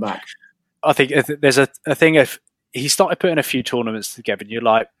great to have him back. I think there's a thing if he started putting a few tournaments together and you're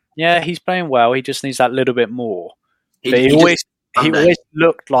like, yeah, he's playing well. He just needs that little bit more. He always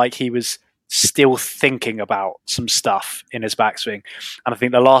looked like he was still thinking about some stuff in his backswing. And I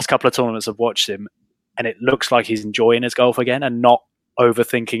think the last couple of tournaments I've watched him, and it looks like he's enjoying his golf again and not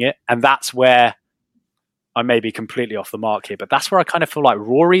overthinking it. And that's where I may be completely off the mark here, but that's where I kind of feel like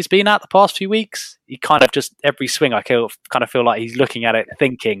Rory's been at the past few weeks. He kind of just, every swing, I kind of feel like he's looking at it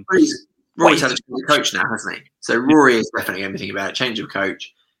thinking. Rory's had a change of coach now, hasn't he? So Rory is definitely everything about it, change of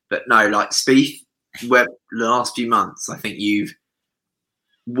coach. But no, like Spieth, where the last few months, I think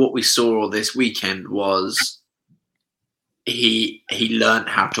what we saw this weekend was he learned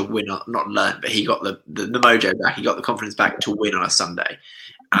how to win, not learned, but he got the mojo back, he got the confidence back to win on a Sunday.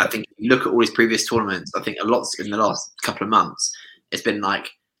 And I think if you look at all his previous tournaments, I think a lot in the last couple of months, it's been like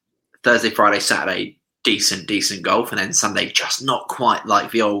Thursday, Friday, Saturday, decent golf, and then Sunday just not quite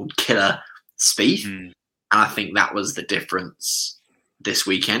like the old killer Spieth. And I think that was the difference this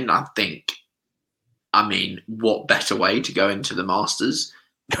weekend. I mean, what better way to go into the Masters?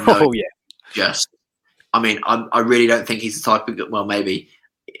 Oh yeah. I really don't think he's the type of, well, maybe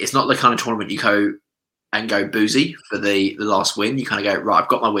it's not the kind of tournament you go boozy for the last win. You kind of go, right, I've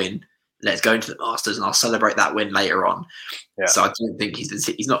got my win. Let's go into the Masters and I'll celebrate that win later on. Yeah. So I don't think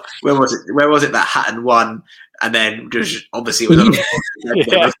he's not. Where was it that Hatton won? And then just obviously it was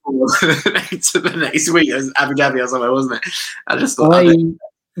to the next week. It was Abu Dhabi or somewhere, wasn't it? I just thought.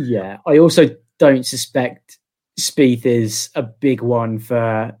 I also don't suspect Spieth is a big one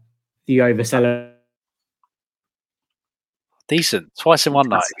for the overseller. Decent. Twice in one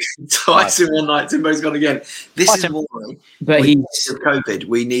night. In one night. Timbo's gone again. This is why. But with COVID,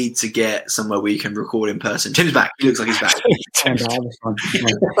 we need to get somewhere where we can record in person. Tim's back. He looks like he's back.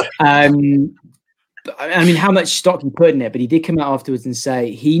 I mean, how much stock he put in it, but he did come out afterwards and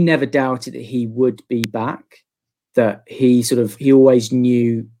say he never doubted that he would be back, that he always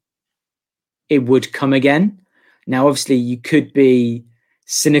knew it would come again. Now, obviously, you could be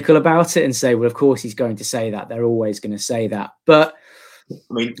cynical about it and say, well, of course he's going to say that. They're always going to say that. But I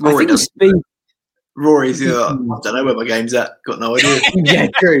mean, Rory does. Rory's, I don't know where my game's at. Got no idea. Yeah,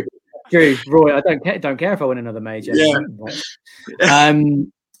 true. Rory, I don't care if I win another major. Yeah.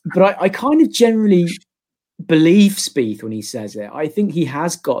 But I kind of generally believe Spieth when he says it. I think he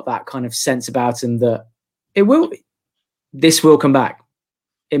has got that kind of sense about him that this will come back.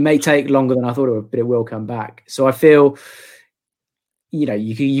 It may take longer than I thought it would, but it will come back. So I feel,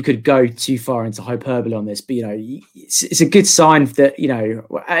 you could go too far into hyperbole on this, but it's a good sign that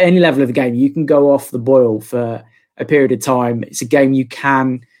at any level of the game you can go off the boil for a period of time. It's a game you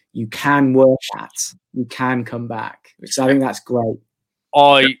can work at. You can come back, which I think that's great.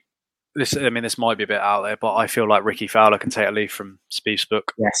 This might be a bit out there, but I feel like Ricky Fowler can take a leaf from Spieth's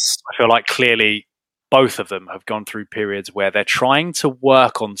book. Yes, I feel like clearly both of them have gone through periods where they're trying to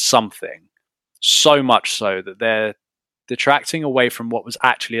work on something so much so that they're detracting away from what was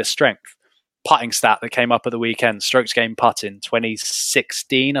actually a strength. Putting stat that came up at the weekend, strokes gained putting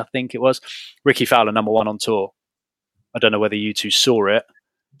 2016, I think it was. Ricky Fowler, number 1 on tour. I don't know whether you two saw it.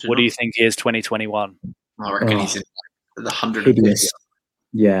 What do you think he is 2021? I reckon he's in the 150.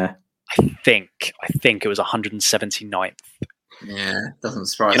 Yeah. I think it was 179th. Yeah, doesn't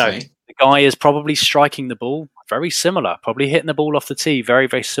surprise me. The guy is probably striking the ball very similar, probably hitting the ball off the tee very,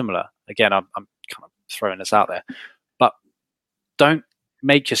 very similar. Again, I'm kind of throwing this out there. But don't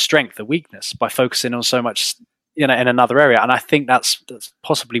make your strength a weakness by focusing on so much, in another area. And I think that's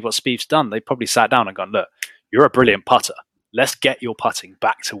possibly what Spieth's done. They probably sat down and gone, look, You're a brilliant putter. Let's get your putting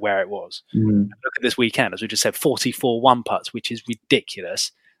back to where it was. Look at this weekend, as we just said, 44 one putts, which is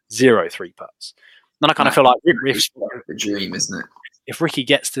ridiculous. 0 3 putts. And I kind of feel like the dream, isn't it? If Ricky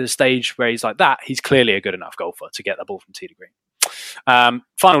gets to the stage where he's like that, he's clearly a good enough golfer to get the ball from tee to green.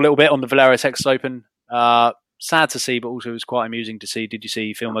 Final little bit on the Valero Texas Open. Sad to see, but also it was quite amusing to see. Did you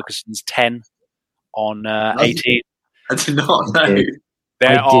see Phil Mickelson's 10 on 18? I did not know.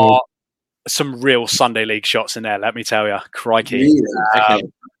 There are some real Sunday League shots in there, let me tell you. Crikey. Really? Okay.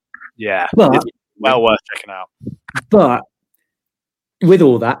 Yeah, it's well worth checking out. But with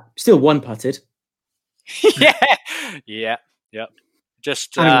all that, still one putted. Yeah.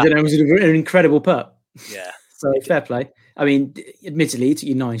 Just it was an incredible putt. Yeah. So fair play. I mean, admittedly, it took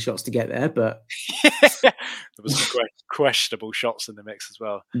you 9 shots to get there, but there was some questionable shots in the mix as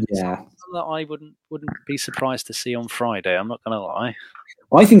well. Yeah, something that I wouldn't be surprised to see on Friday. I'm not going to lie.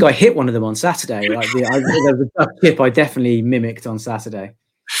 I think I hit one of them on Saturday. There was a tip I definitely mimicked on Saturday.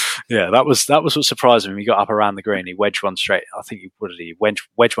 Yeah, that was what surprised me. He got up around the green, he wedged one straight. I think he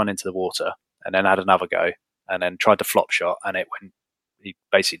wedged one into the water, and then had another go, and then tried the flop shot, and it went. He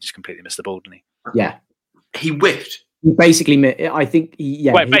basically just completely missed the ball, didn't he? Yeah, he whiffed. He basically, I think, he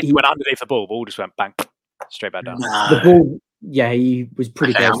went underneath the ball just went bang, straight back down. No. The ball, he was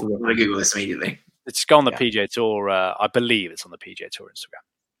pretty close to it. I'm going to Google this immediately. It's gone on the PGA Tour. I believe it's on the PGA Tour Instagram.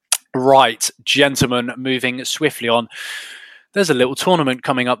 Right, gentlemen, moving swiftly on. There's a little tournament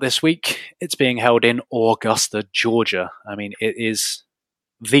coming up this week. It's being held in Augusta, Georgia. I mean, it is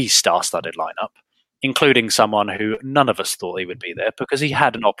the star-studded lineup, including someone who none of us thought he would be there because he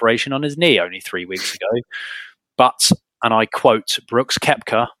had an operation on his knee only 3 weeks ago. But, and I quote, Brooks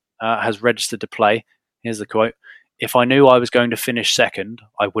Koepka has registered to play. Here's the quote. "If I knew I was going to finish second,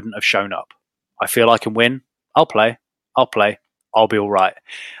 I wouldn't have shown up. I feel I can win. I'll play. I'll be all right."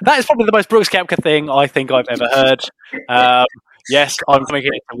 That is probably the most Brooks Koepka thing I think I've ever heard. Yes, I'm coming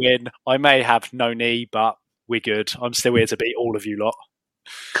here to win. I may have no knee, but we're good. I'm still here to beat all of you lot.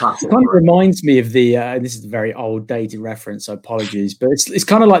 Classic. It kind of reminds me of the. This is a very old dated reference. So apologies, but it's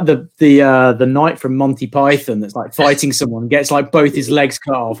kind of like the knight from Monty Python that's like fighting someone, gets like both his legs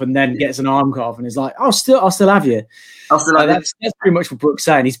cut off, and then gets an arm cut off, and is like, I'll still have you. That's pretty much what Brooks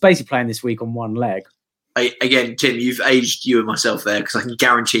saying. He's basically playing this week on one leg. Again, Tim, you've aged you and myself there because I can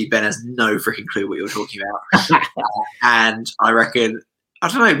guarantee Ben has no freaking clue what you're talking about. And I reckon, I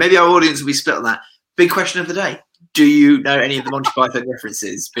don't know, maybe our audience will be split on that. Big question of the day. Do you know any of the Monty Python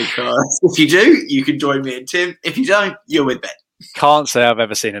references? Because if you do, you can join me and Tim. If you don't, you're with Ben. Can't say I've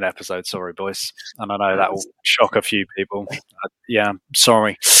ever seen an episode. Sorry, boys. And I know that will shock a few people. Yeah,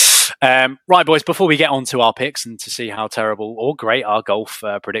 sorry. Right, boys, before we get on to our picks and to see how terrible or great our golf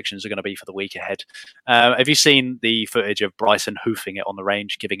predictions are going to be for the week ahead, have you seen the footage of Bryson hoofing it on the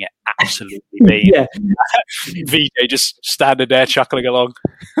range, giving it absolutely bean? Yeah. VJ just standing there chuckling along.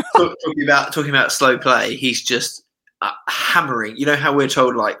 talking about slow play, he's just hammering. You know how we're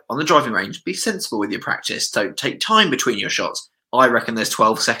told, like, on the driving range, be sensible with your practice. Don't take time between your shots. I reckon there's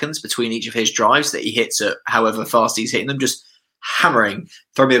 12 seconds between each of his drives that he hits at however fast he's hitting them, just hammering,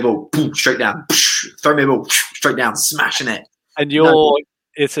 throw me a ball, boom, straight down, throw me a ball, straight down, smashing it. And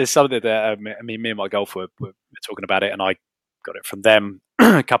it's something that me and my golf were talking about it, and I got it from them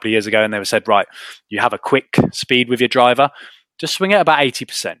a couple of years ago, and they said, right, you have a quick speed with your driver, just swing it about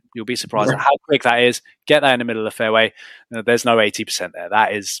 80%. You'll be surprised at how quick that is. Get that in the middle of the fairway. There's no 80% there.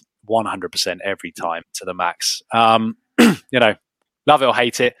 That is 100% every time to the max. You know, love it or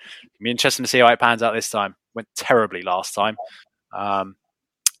hate it. It'll be interesting to see how it pans out this time. Went terribly last time.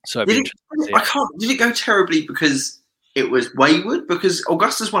 So did it go terribly because it was wayward? Because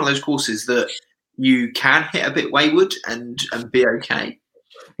Augusta's one of those courses that you can hit a bit wayward and be okay.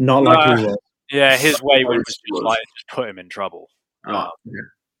 Not like he was. Yeah, his wayward was just like just put him in trouble. Yeah.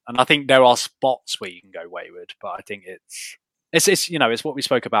 And I think there are spots where you can go wayward, but I think it's you know, it's what we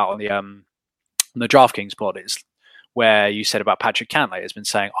spoke about on the DraftKings pod. It's where you said about Patrick Cantlay has been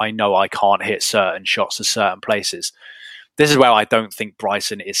saying, I know I can't hit certain shots to certain places. This is where I don't think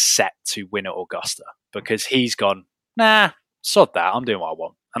Bryson is set to win at Augusta, because he's gone, nah, sod that. I'm doing what I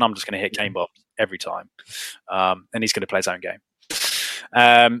want, and I'm just going to hit cane bombs every time. And he's going to play his own game.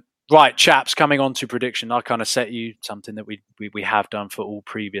 Right, chaps, coming on to prediction, I kind of set you something that we have done for all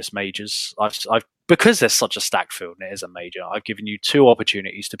previous majors. I've because there's such a stacked field and it is a major, I've given you 2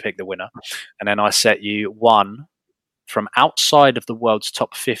 opportunities to pick the winner, and then I set you one from outside of the world's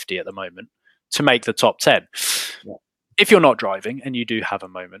top 50 at the moment to make the top 10. Yeah. If you're not driving and you do have a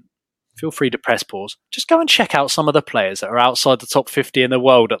moment, feel free to press pause. Just go and check out some of the players that are outside the top 50 in the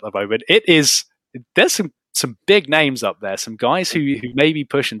world at the moment. There's some some big names up there, some guys who may be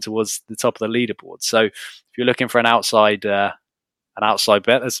pushing towards the top of the leaderboard. So if you're looking for an outside bet,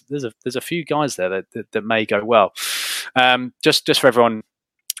 there's a few guys there that may go well. Just for everyone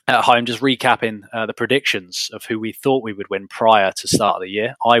at home, just recapping the predictions of who we thought we would win prior to start of the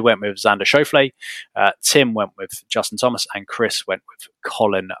year. I went with Xander Schauffele, Tim went with Justin Thomas, and Chris went with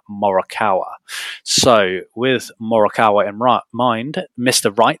Colin Morikawa. So with Morikawa in mind,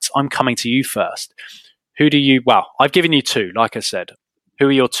 Mr. Wright, I'm coming to you first. Who do you... Well, I've given you two, like I said. Who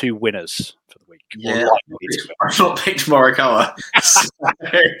are your two winners for the week? Yeah, I've not picked Morikawa. So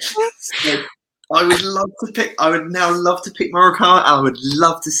I would now love to pick Morikawa, and I would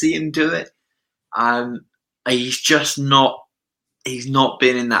love to see him do it. He's just not. He's not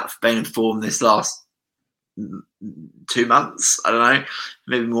been in that vein of form this last 2 months. I don't know,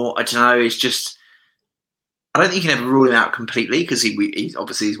 maybe more. I don't know. It's just. I don't think you can ever rule him out completely because he's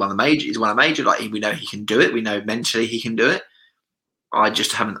obviously he's won a major. He's won a major. Like we know he can do it. We know mentally he can do it. I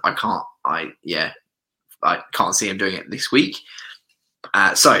just haven't. I can't. I can't see him doing it this week.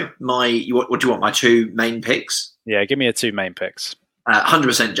 So what do you want? My two main picks? Yeah, give me your two main picks.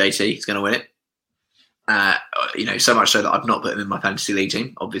 100% JT is going to win it. So much so that I've not put him in my fantasy league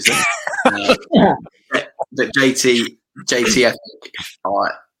team, obviously. But JT, I think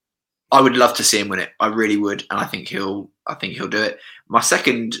I would love to see him win it. I really would, and I think he'll do it. My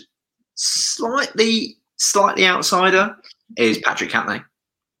second, slightly outsider, is Patrick Cantlay.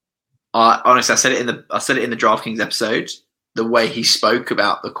 Honestly, I said it in the DraftKings episode. The way he spoke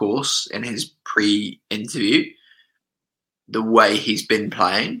about the course in his pre-interview, the way he's been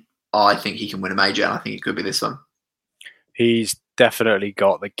playing, I think he can win a major, and I think it could be this one. He's definitely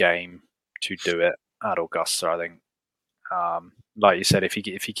got the game to do it at Augusta, I think. Like you said, if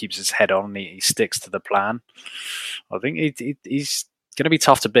he keeps his head on, he sticks to the plan. I think he's going to be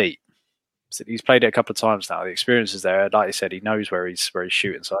tough to beat. He's played it a couple of times now. The experience is there. Like you said, he knows where he's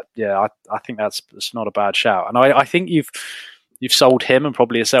shooting. So yeah, I think that's not a bad shout. And I think you've sold him and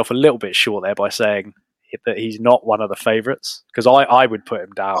probably yourself a little bit short there by saying that he's not one of the favourites, because I would put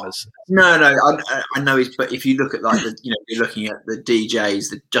him down as no. I know he's. But if you look at you're looking at the DJs,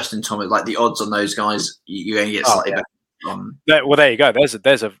 the Justin Thomas, like the odds on those guys, you're going to get slightly better. Well, there you go.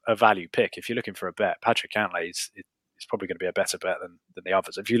 There's a value pick. If you're looking for a bet, Patrick Cantlay is probably going to be a better bet than the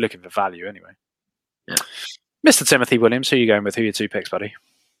others, if you're looking for value anyway. Yeah. Mr. Timothy Williams, who are you going with? Who are your two picks, buddy?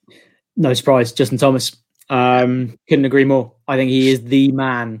 No surprise, Justin Thomas. Couldn't agree more. I think he is the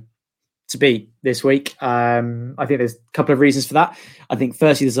man to beat this week. I think there's a couple of reasons for that. I think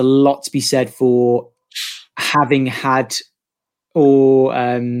firstly, there's a lot to be said for having had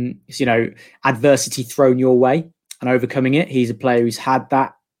adversity thrown your way and overcoming it. He's a player who's had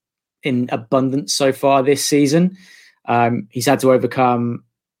that in abundance so far this season. He's had to overcome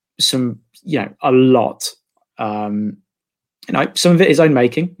a lot. Some of it is own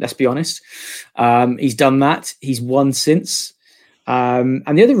making, let's be honest. He's done that. He's won since.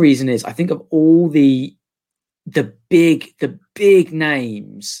 And the other reason is, I think of all the big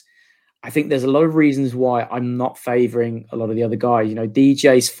names, I think there's a lot of reasons why I'm not favouring a lot of the other guys.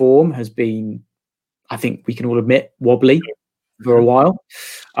 DJ's form has been, I think we can all admit, wobbly for a while.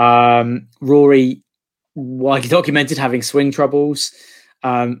 Rory, widely documented, having swing troubles.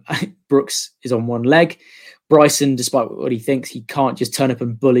 Brooks is on one leg. Bryson, despite what he thinks, he can't just turn up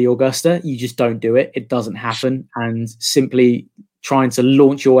and bully Augusta. You just don't do it. It doesn't happen. And simply trying to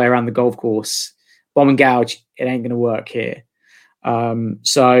launch your way around the golf course, bomb and gouge, it ain't going to work here.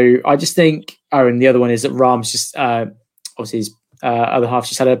 So I just think, and the other one is that Rahm's just, obviously his other half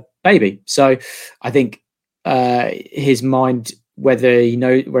just had a baby. So I think his mind, whether he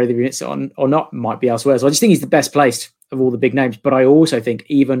admits it or not, might be elsewhere. So I just think he's the best placed of all the big names. But I also think,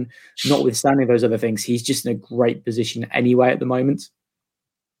 even notwithstanding those other things, he's just in a great position anyway at the moment.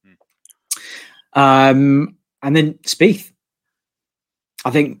 And then Spieth. I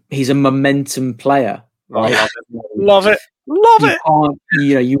think he's a momentum player, right? Love it.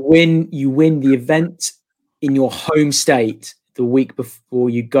 You win the event in your home state the week before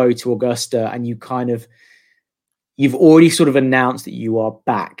you go to Augusta, and you've already sort of announced that you are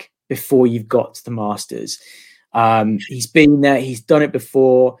back before you've got to the Masters. He's been there. He's done it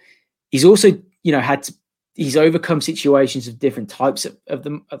before. He's also, he's overcome situations of different types of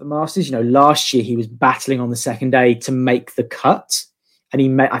the Masters. Last year he was battling on the second day to make the cut,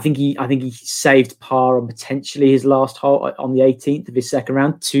 and I think he saved par on potentially his last hole on the 18th of his second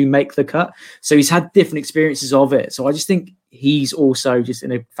round to make the cut. So he's had different experiences of it. So I just think he's also just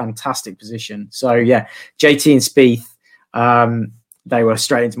in a fantastic position. So yeah, JT and Spieth, they were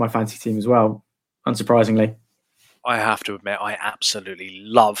straight into my fantasy team as well, unsurprisingly. I have to admit, I absolutely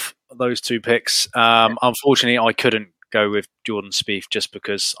love those two picks. Unfortunately, I couldn't go with Jordan Spieth just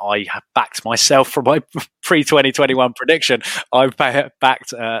because I have backed myself from my pre-2021 prediction. I've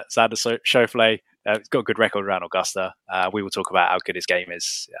backed Xander Schauffele. He's got a good record around Augusta. We will talk about how good his game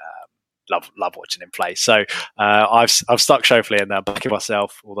is. Love watching him play. So I've stuck Schauffele in there, backing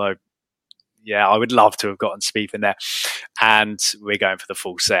myself. Although, yeah, I would love to have gotten Spieth in there. And we're going for the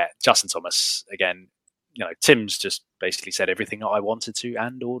full set. Justin Thomas again. Tim's just basically said everything that I wanted to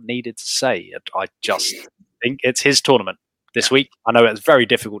and or needed to say. I just think it's his tournament this week. I know it's very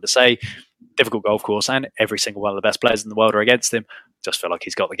difficult to say, difficult golf course, and every single one of the best players in the world are against him. Just feel like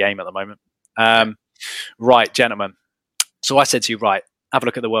he's got the game at the moment. Right, gentlemen. So I said to you, right, have a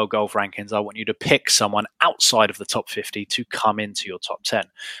look at the world golf rankings. I want you to pick someone outside of the top 50 to come into your top 10.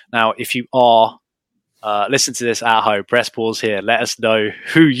 Now, if you are listen to this at home, press pause here. Let us know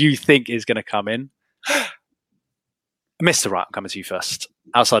who you think is going to come in. Mr. Wright, I'm coming to you first.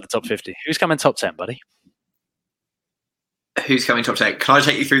 Outside the top 50. Who's coming top 10, buddy? Who's coming top 10? Can I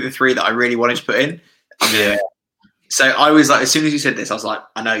take you through the three that I really wanted to put in? Yeah. So I was like, as soon as you said this, I was like,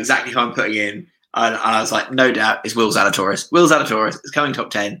 I know exactly who I'm putting in. And I was like, no doubt, it's Will Zalatoris. Will Zalatoris is coming top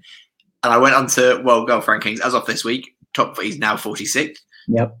 10. And I went on to World Golf Rankings as of this week. He's now 46th.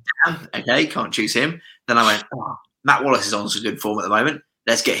 Yep. Damn, okay, can't choose him. Then I went, Matt Wallace is on some good form at the moment.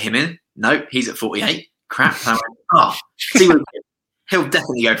 Let's get him in. No, he's at 48. Crap. And I went, see what he'll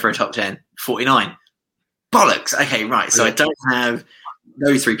definitely go for a top 10. 49. Bollocks. Okay, right. So I don't have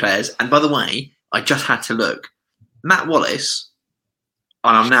those three players. And by the way, I just had to look. Matt Wallace,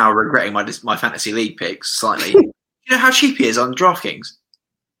 and I'm now regretting my fantasy league picks slightly. You know how cheap he is on DraftKings?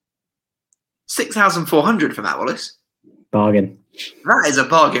 6,400 for Matt Wallace. Bargain. That is a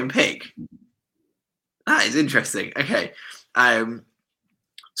bargain pick. That is interesting. Okay.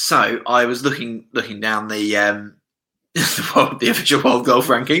 So I was looking down the official World Golf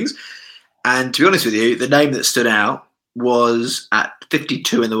Rankings, and to be honest with you, the name that stood out was at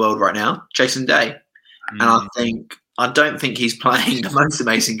 52 in the world right now, Jason Day. And I don't think he's playing the most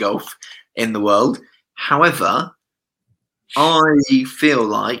amazing golf in the world. However, I feel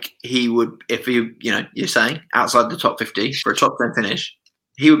like he would, if you're saying outside the top 50 for a top 10 finish,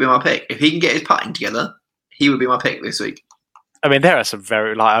 he would be my pick. If he can get his putting together, he would be my pick this week. I mean, there are some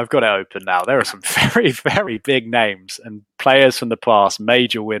I've got it open now. There are some very, very big names and players from the past,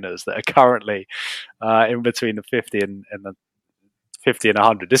 major winners that are currently in between the 50 and the 50 and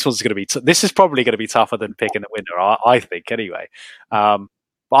 100. This is probably going to be tougher than picking the winner, I think, anyway. But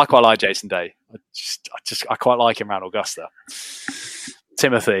I quite like Jason Day. I quite like him around Augusta.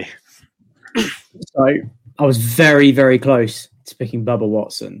 Timothy. So I was very, very close to picking Bubba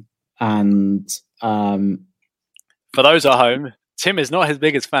Watson, and for those at home, Tim is not his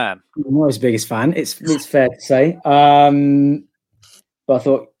biggest fan. I'm not his biggest fan. It's fair to say. But I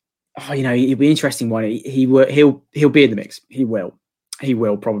thought, he'll be an interesting one. He'll be in the mix. He will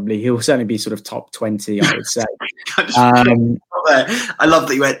probably. He'll certainly be sort of top 20, I would say. I love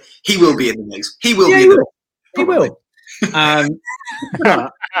that you went, he will be in the mix. He will be in the mix. He will.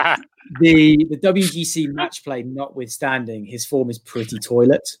 The WGC match play notwithstanding, his form is pretty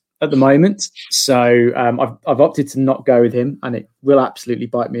toilet at the moment. So I've opted to not go with him, and it will absolutely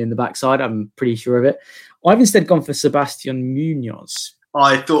bite me in the backside. I'm pretty sure of it. I've instead gone for Sebastian Munoz.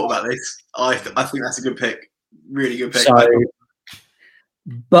 I thought about this. I think that's a good pick. Really good pick.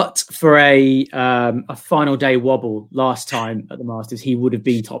 But for a final day wobble last time at the Masters, he would have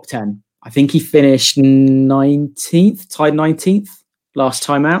been top 10. I think he finished 19th, tied 19th last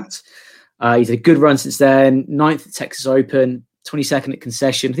time out. He's had a good run since then. 9th at Texas Open, 22nd at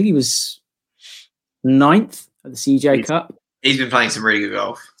Concession. I think he was 9th at the CJ Cup. He's been playing some really good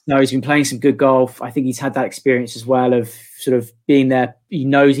golf. No, he's been playing some good golf. I think he's had that experience as well of sort of being there. He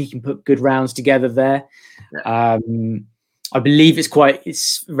knows he can put good rounds together there. Yeah. I believe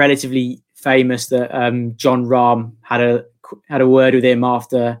it's relatively famous that John Rahm had a word with him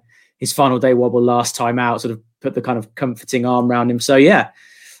after his final day wobble last time out, sort of put the kind of comforting arm around him. So yeah,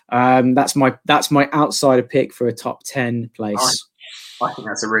 that's my outsider pick for a top 10 place. I think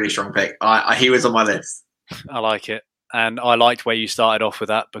that's a really strong pick. He was on my list. I like it. And I liked where you started off with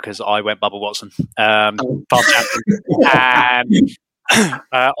that because I went Bubba Watson, past champion.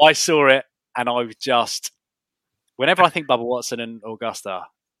 And I saw it and I was just, whenever I think Bubba Watson and Augusta,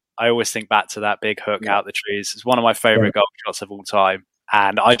 I always think back to that big hook out the trees. It's one of my favourite golf shots of all time.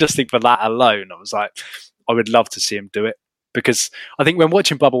 And I just think for that alone, I was like, I would love to see him do it. Because I think when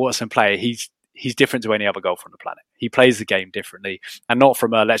watching Bubba Watson play, he's different to any other golfer on the planet. He plays the game differently, and not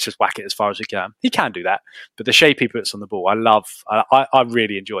from a let's just whack it as far as we can. He can do that, but the shape he puts on the ball, I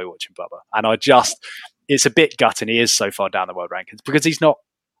really enjoy watching Bubba. And it's a bit gutting he is so far down the world rankings because he's not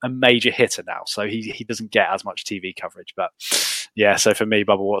a major hitter now, so he doesn't get as much TV coverage. But yeah, so for me,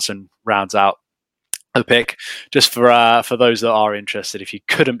 Bubba Watson rounds out the pick. Just for those that are interested, if you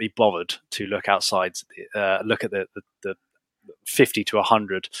couldn't be bothered to look outside, look at the 50 to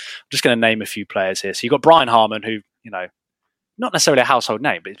 100. I'm just going to name a few players here. So you've got Brian Harman, who, not necessarily a household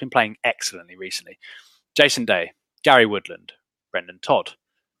name, but he's been playing excellently recently. Jason Day, Gary Woodland, Brendan Todd,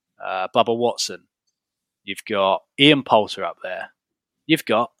 Bubba Watson. You've got Ian Poulter up there. You've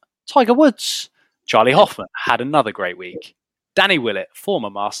got Tiger Woods. Charlie Hoffman had another great week. Danny Willett, former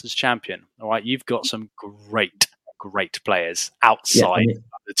Masters champion. All right, you've got some great players outside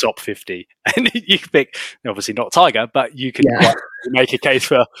the top 50. And you can pick, obviously not Tiger, but you can make a case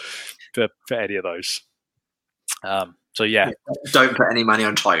for any of those. So, yeah. Don't put any money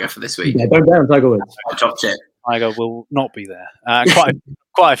on Tiger for this week. Yeah, don't bet on Tiger Woods. Top tip. Tiger will not be there.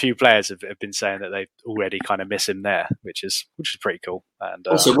 Quite a few players have been saying that they already kind of miss him there, which is pretty cool. And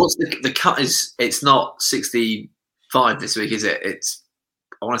also, what's the cut? It's not 65 this week, is it?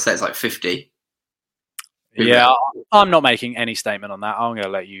 I want to say it's like 50. Yeah, I'm not making any statement on that. I'm going to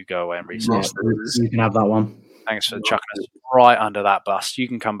let you go away and research. You can have that one. Thanks for chucking us right under that bus. You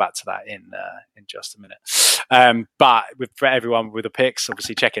can come back to that in just a minute. But for everyone with the picks,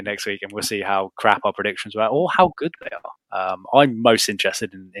 obviously check in next week and we'll see how crap our predictions were or how good they are. I'm most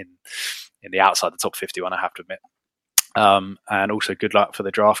interested in the outside the top 50 one, I have to admit. And also good luck for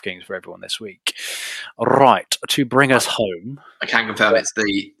the DraftKings for everyone this week. Right, to bring us home. I can confirm it's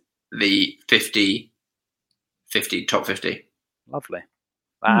the 50 top 50. Lovely.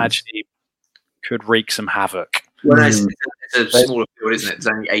 That actually could wreak some havoc. Well, it's a smaller field, isn't it? There's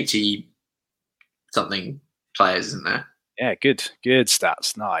only 80 something players, isn't there? Yeah, good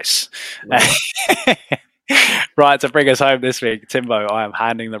stats. Nice. Right, to bring us home this week, Timbo, I am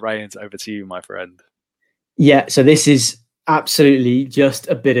handing the reins over to you, my friend. Yeah, so this is absolutely just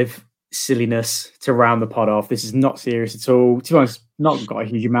a bit of silliness to round the pod off. This is not serious at all. To be honest, not got a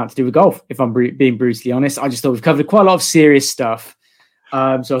huge amount to do with golf, if I'm being brutally honest. I just thought we've covered quite a lot of serious stuff.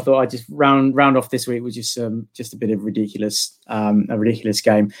 So I thought I'd just round off this week with just a bit of a ridiculous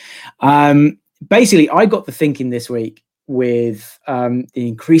game. Basically, I got the thinking this week with the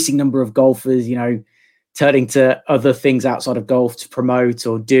increasing number of golfers, turning to other things outside of golf to promote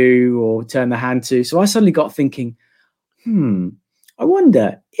or do or turn their hand to. So I suddenly got thinking, I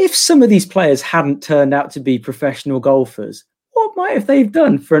wonder if some of these players hadn't turned out to be professional golfers, what might have they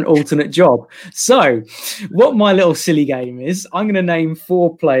done for an alternate job? So what my little silly game is, I'm going to name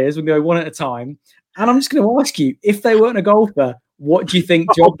 4 players. We'll go one at a time. And I'm just going to ask you, if they weren't a golfer, what do you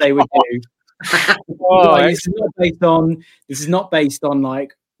think job they would do? This is not based on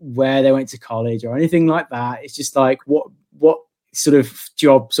like where they went to college or anything like that. It's just like what sort of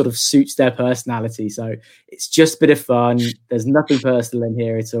job sort of suits their personality. So it's just a bit of fun. There's nothing personal in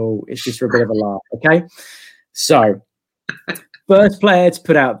here at all. It's just for a bit of a laugh. Okay. So first player to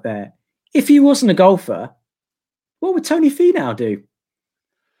put out there. If he wasn't a golfer, what would Tony Finau do?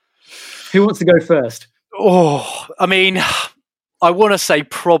 Who wants to go first? Oh, I mean, I want to say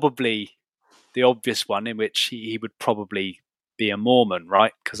probably the obvious one, in which he would probably be a Mormon,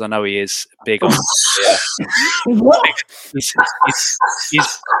 right? Because I know he is big on. What?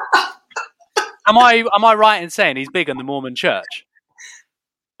 Am I right in saying he's big on the Mormon Church?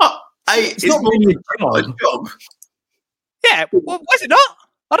 It's not really a job. Yeah, is it not?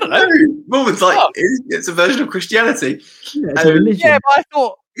 I don't know. Mormon's like it's a version of Christianity. Yeah, but I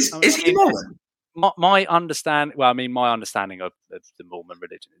thought is he Mormon? My understanding of the Mormon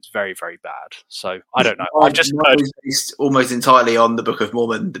religion is very, very bad. So I don't know. I've just heard based almost entirely on the Book of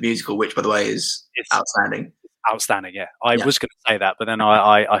Mormon, the musical, which, by the way, is outstanding. Outstanding, yeah. I was going to say that, but then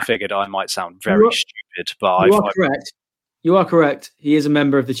I figured I might sound very stupid. But you are correct. You are correct. He is a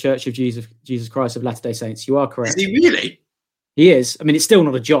member of the Church of Jesus Christ of Latter-day Saints. You are correct. Is he really? He is. I mean, it's still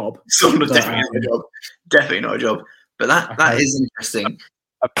not a job. Definitely not a job. Definitely not a job. But that is interesting.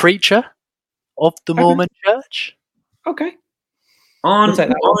 A preacher of the Mormon Church. Okay. I'm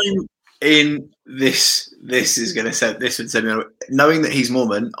in this. This is going to say this would send me. Knowing that he's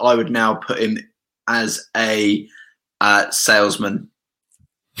Mormon, I would now put him as a salesman,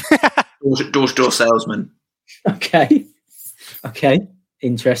 door-to-door salesman. Okay.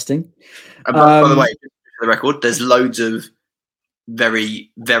 Interesting. By the way, for the record, there's loads of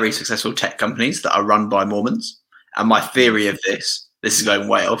very, very successful tech companies that are run by Mormons. And my theory of this is going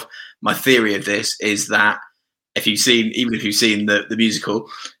way off. My theory of this is that if you've seen the musical,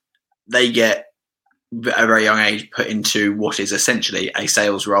 they get at a very young age put into what is essentially a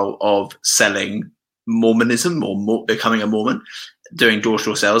sales role of selling Mormonism or becoming a Mormon. doing door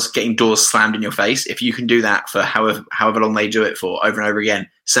straw sales, getting doors slammed in your face. If you can do that for however long they do it for, over and over again,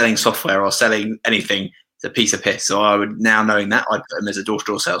 selling software or selling anything, it's a piece of piss. So I would, now knowing that, I'd put him as a door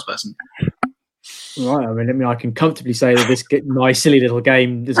straw salesperson. Right. I can comfortably say that this nice, silly little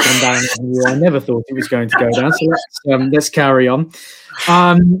game has gone down. I never thought it was going to go down. So let's carry on.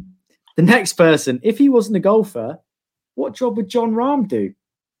 The next person, if he wasn't a golfer, what job would John Rahm do?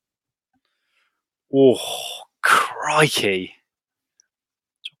 Oh, crikey.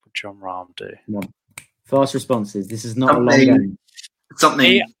 What would John Rahm do? Come on. Fast responses. This is not a long game.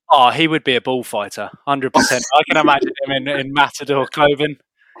 He would be a bullfighter, 100%. I can imagine him in Matador clothing.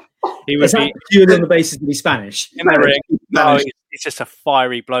 He would be purely on the basis that he's Spanish. In the ring. No, he's just a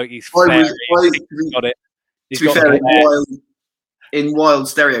fiery bloke. He's fiery. He's got it. To be fair, in wild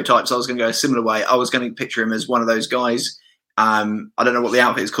stereotypes, I was going to go a similar way. I was going to picture him as one of those guys. I don't know what the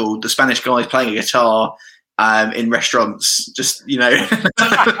outfit is called. The Spanish guys playing a guitar in restaurants. Just,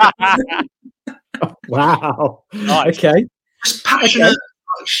 Wow. Nice. Okay. Just passionate,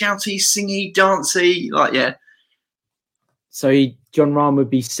 like shouty, singy, dancey. Like, yeah. So John Rahm would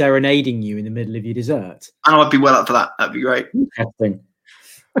be serenading you in the middle of your dessert. And I'd be well up for that. That'd be great. Interesting.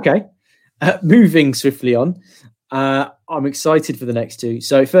 Okay. Moving swiftly on. I'm excited for the next two.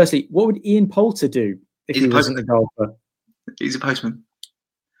 So firstly, what would Ian Poulter do if he wasn't a golfer? He's a postman.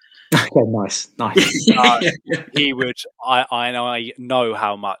 Okay, nice. He would. I know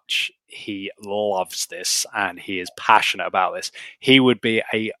how much he loves this and he is passionate about this. He would be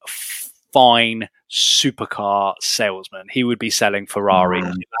a fine supercar salesman. He would be selling Ferraris,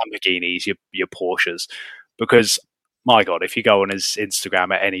 your Lamborghinis, your Porsches, because my God, if you go on his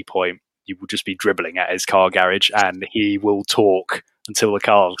Instagram at any point, you will just be dribbling at his car garage and he will talk until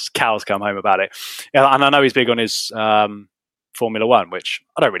the cows come home about it. And I know he's big on his Formula One, which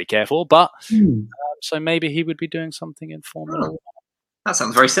I don't really care for, but so maybe he would be doing something in Formula One. That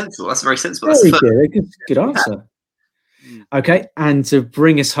sounds very sensible. That's very sensible. Very good answer. Okay, and to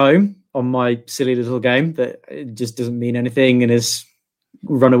bring us home on my silly little game that it just doesn't mean anything and has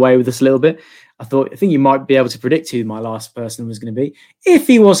run away with us a little bit, I think you might be able to predict who my last person was going to be. If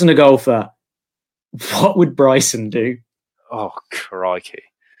he wasn't a golfer, what would Bryson do? Oh, crikey.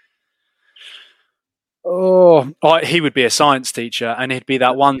 Oh, he would be a science teacher, and he'd be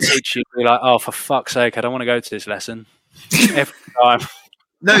that one teacher who'd be like, oh, for fuck's sake, I don't want to go to this lesson. Every time.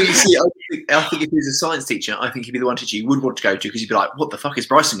 No, you see, I think if he was a science teacher, I think he'd be the one teacher you would want to go to because you'd be like, what the fuck is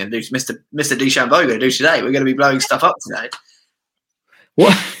Bryson going to do? Mr. DeChambeau going to do today? We're going to be blowing stuff up today.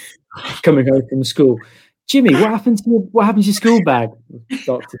 What? Coming home from school. Jimmy, what happened to your school bag?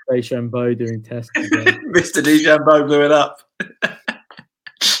 Dr. DeChambeau doing tests. Mr. DeChambeau blew it up.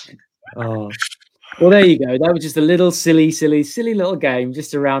 Oh. Well, there you go. That was just a little silly little game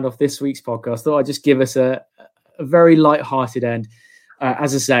just to round off this week's podcast. Thought I'd just give us a very light-hearted end.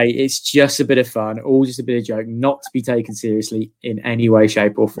 As I say, it's just a bit of fun, all just a bit of joke, not to be taken seriously in any way,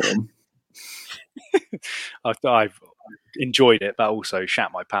 shape or form. I've enjoyed it, but also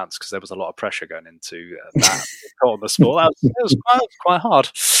shat my pants because there was a lot of pressure going into that on the sport. It was quite hard.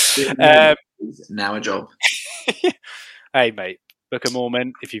 Now a job. Hey, mate, Book of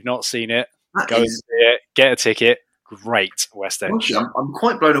Mormon. If you've not seen it, go and see it. Get a ticket. Great West End. Actually, I'm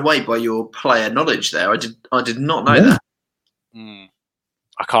quite blown away by your player knowledge there. I did not know that.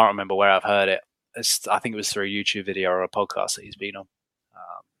 I can't remember where I've heard it. I think it was through a YouTube video or a podcast that he's been on.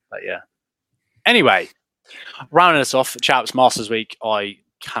 But yeah. Anyway, rounding us off, chaps, Masters Week. I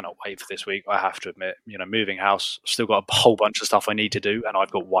cannot wait for this week. I have to admit, moving house, still got a whole bunch of stuff I need to do, and I've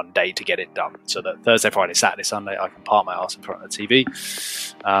got one day to get it done. So that Thursday, Friday, Saturday, Sunday, I can park my ass in front of the TV.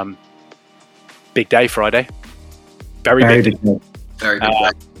 Big day Friday. Very big day. Very big day.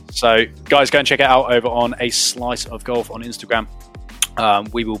 So, guys, go and check it out over on A Slice of Golf on Instagram.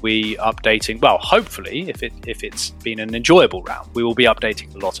 We will be updating. Well, hopefully, if it's been an enjoyable round, we will be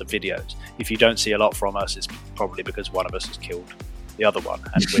updating a lot of videos. If you don't see a lot from us, it's probably because one of us has killed the other one,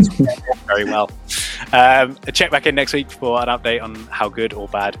 and we're very well. Check back in next week for an update on how good or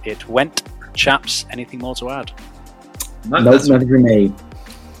bad it went. Chaps, anything more to add? Nope, nothing from me.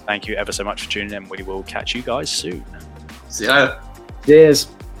 Thank you ever so much for tuning in. We will catch you guys soon. See you later. Cheers.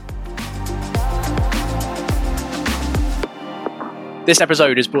 This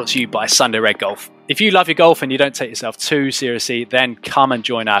episode is brought to you by Sunday Red Golf. If you love your golf and you don't take yourself too seriously, then come and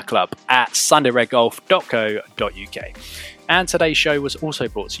join our club at sundayredgolf.co.uk. And today's show was also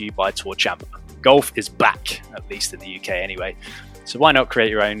brought to you by Tour Champ. Golf is back, at least in the UK anyway. So why not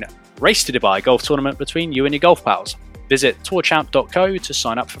create your own Race to Dubai golf tournament between you and your golf pals? Visit tourchamp.co to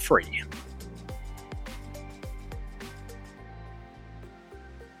sign up for free.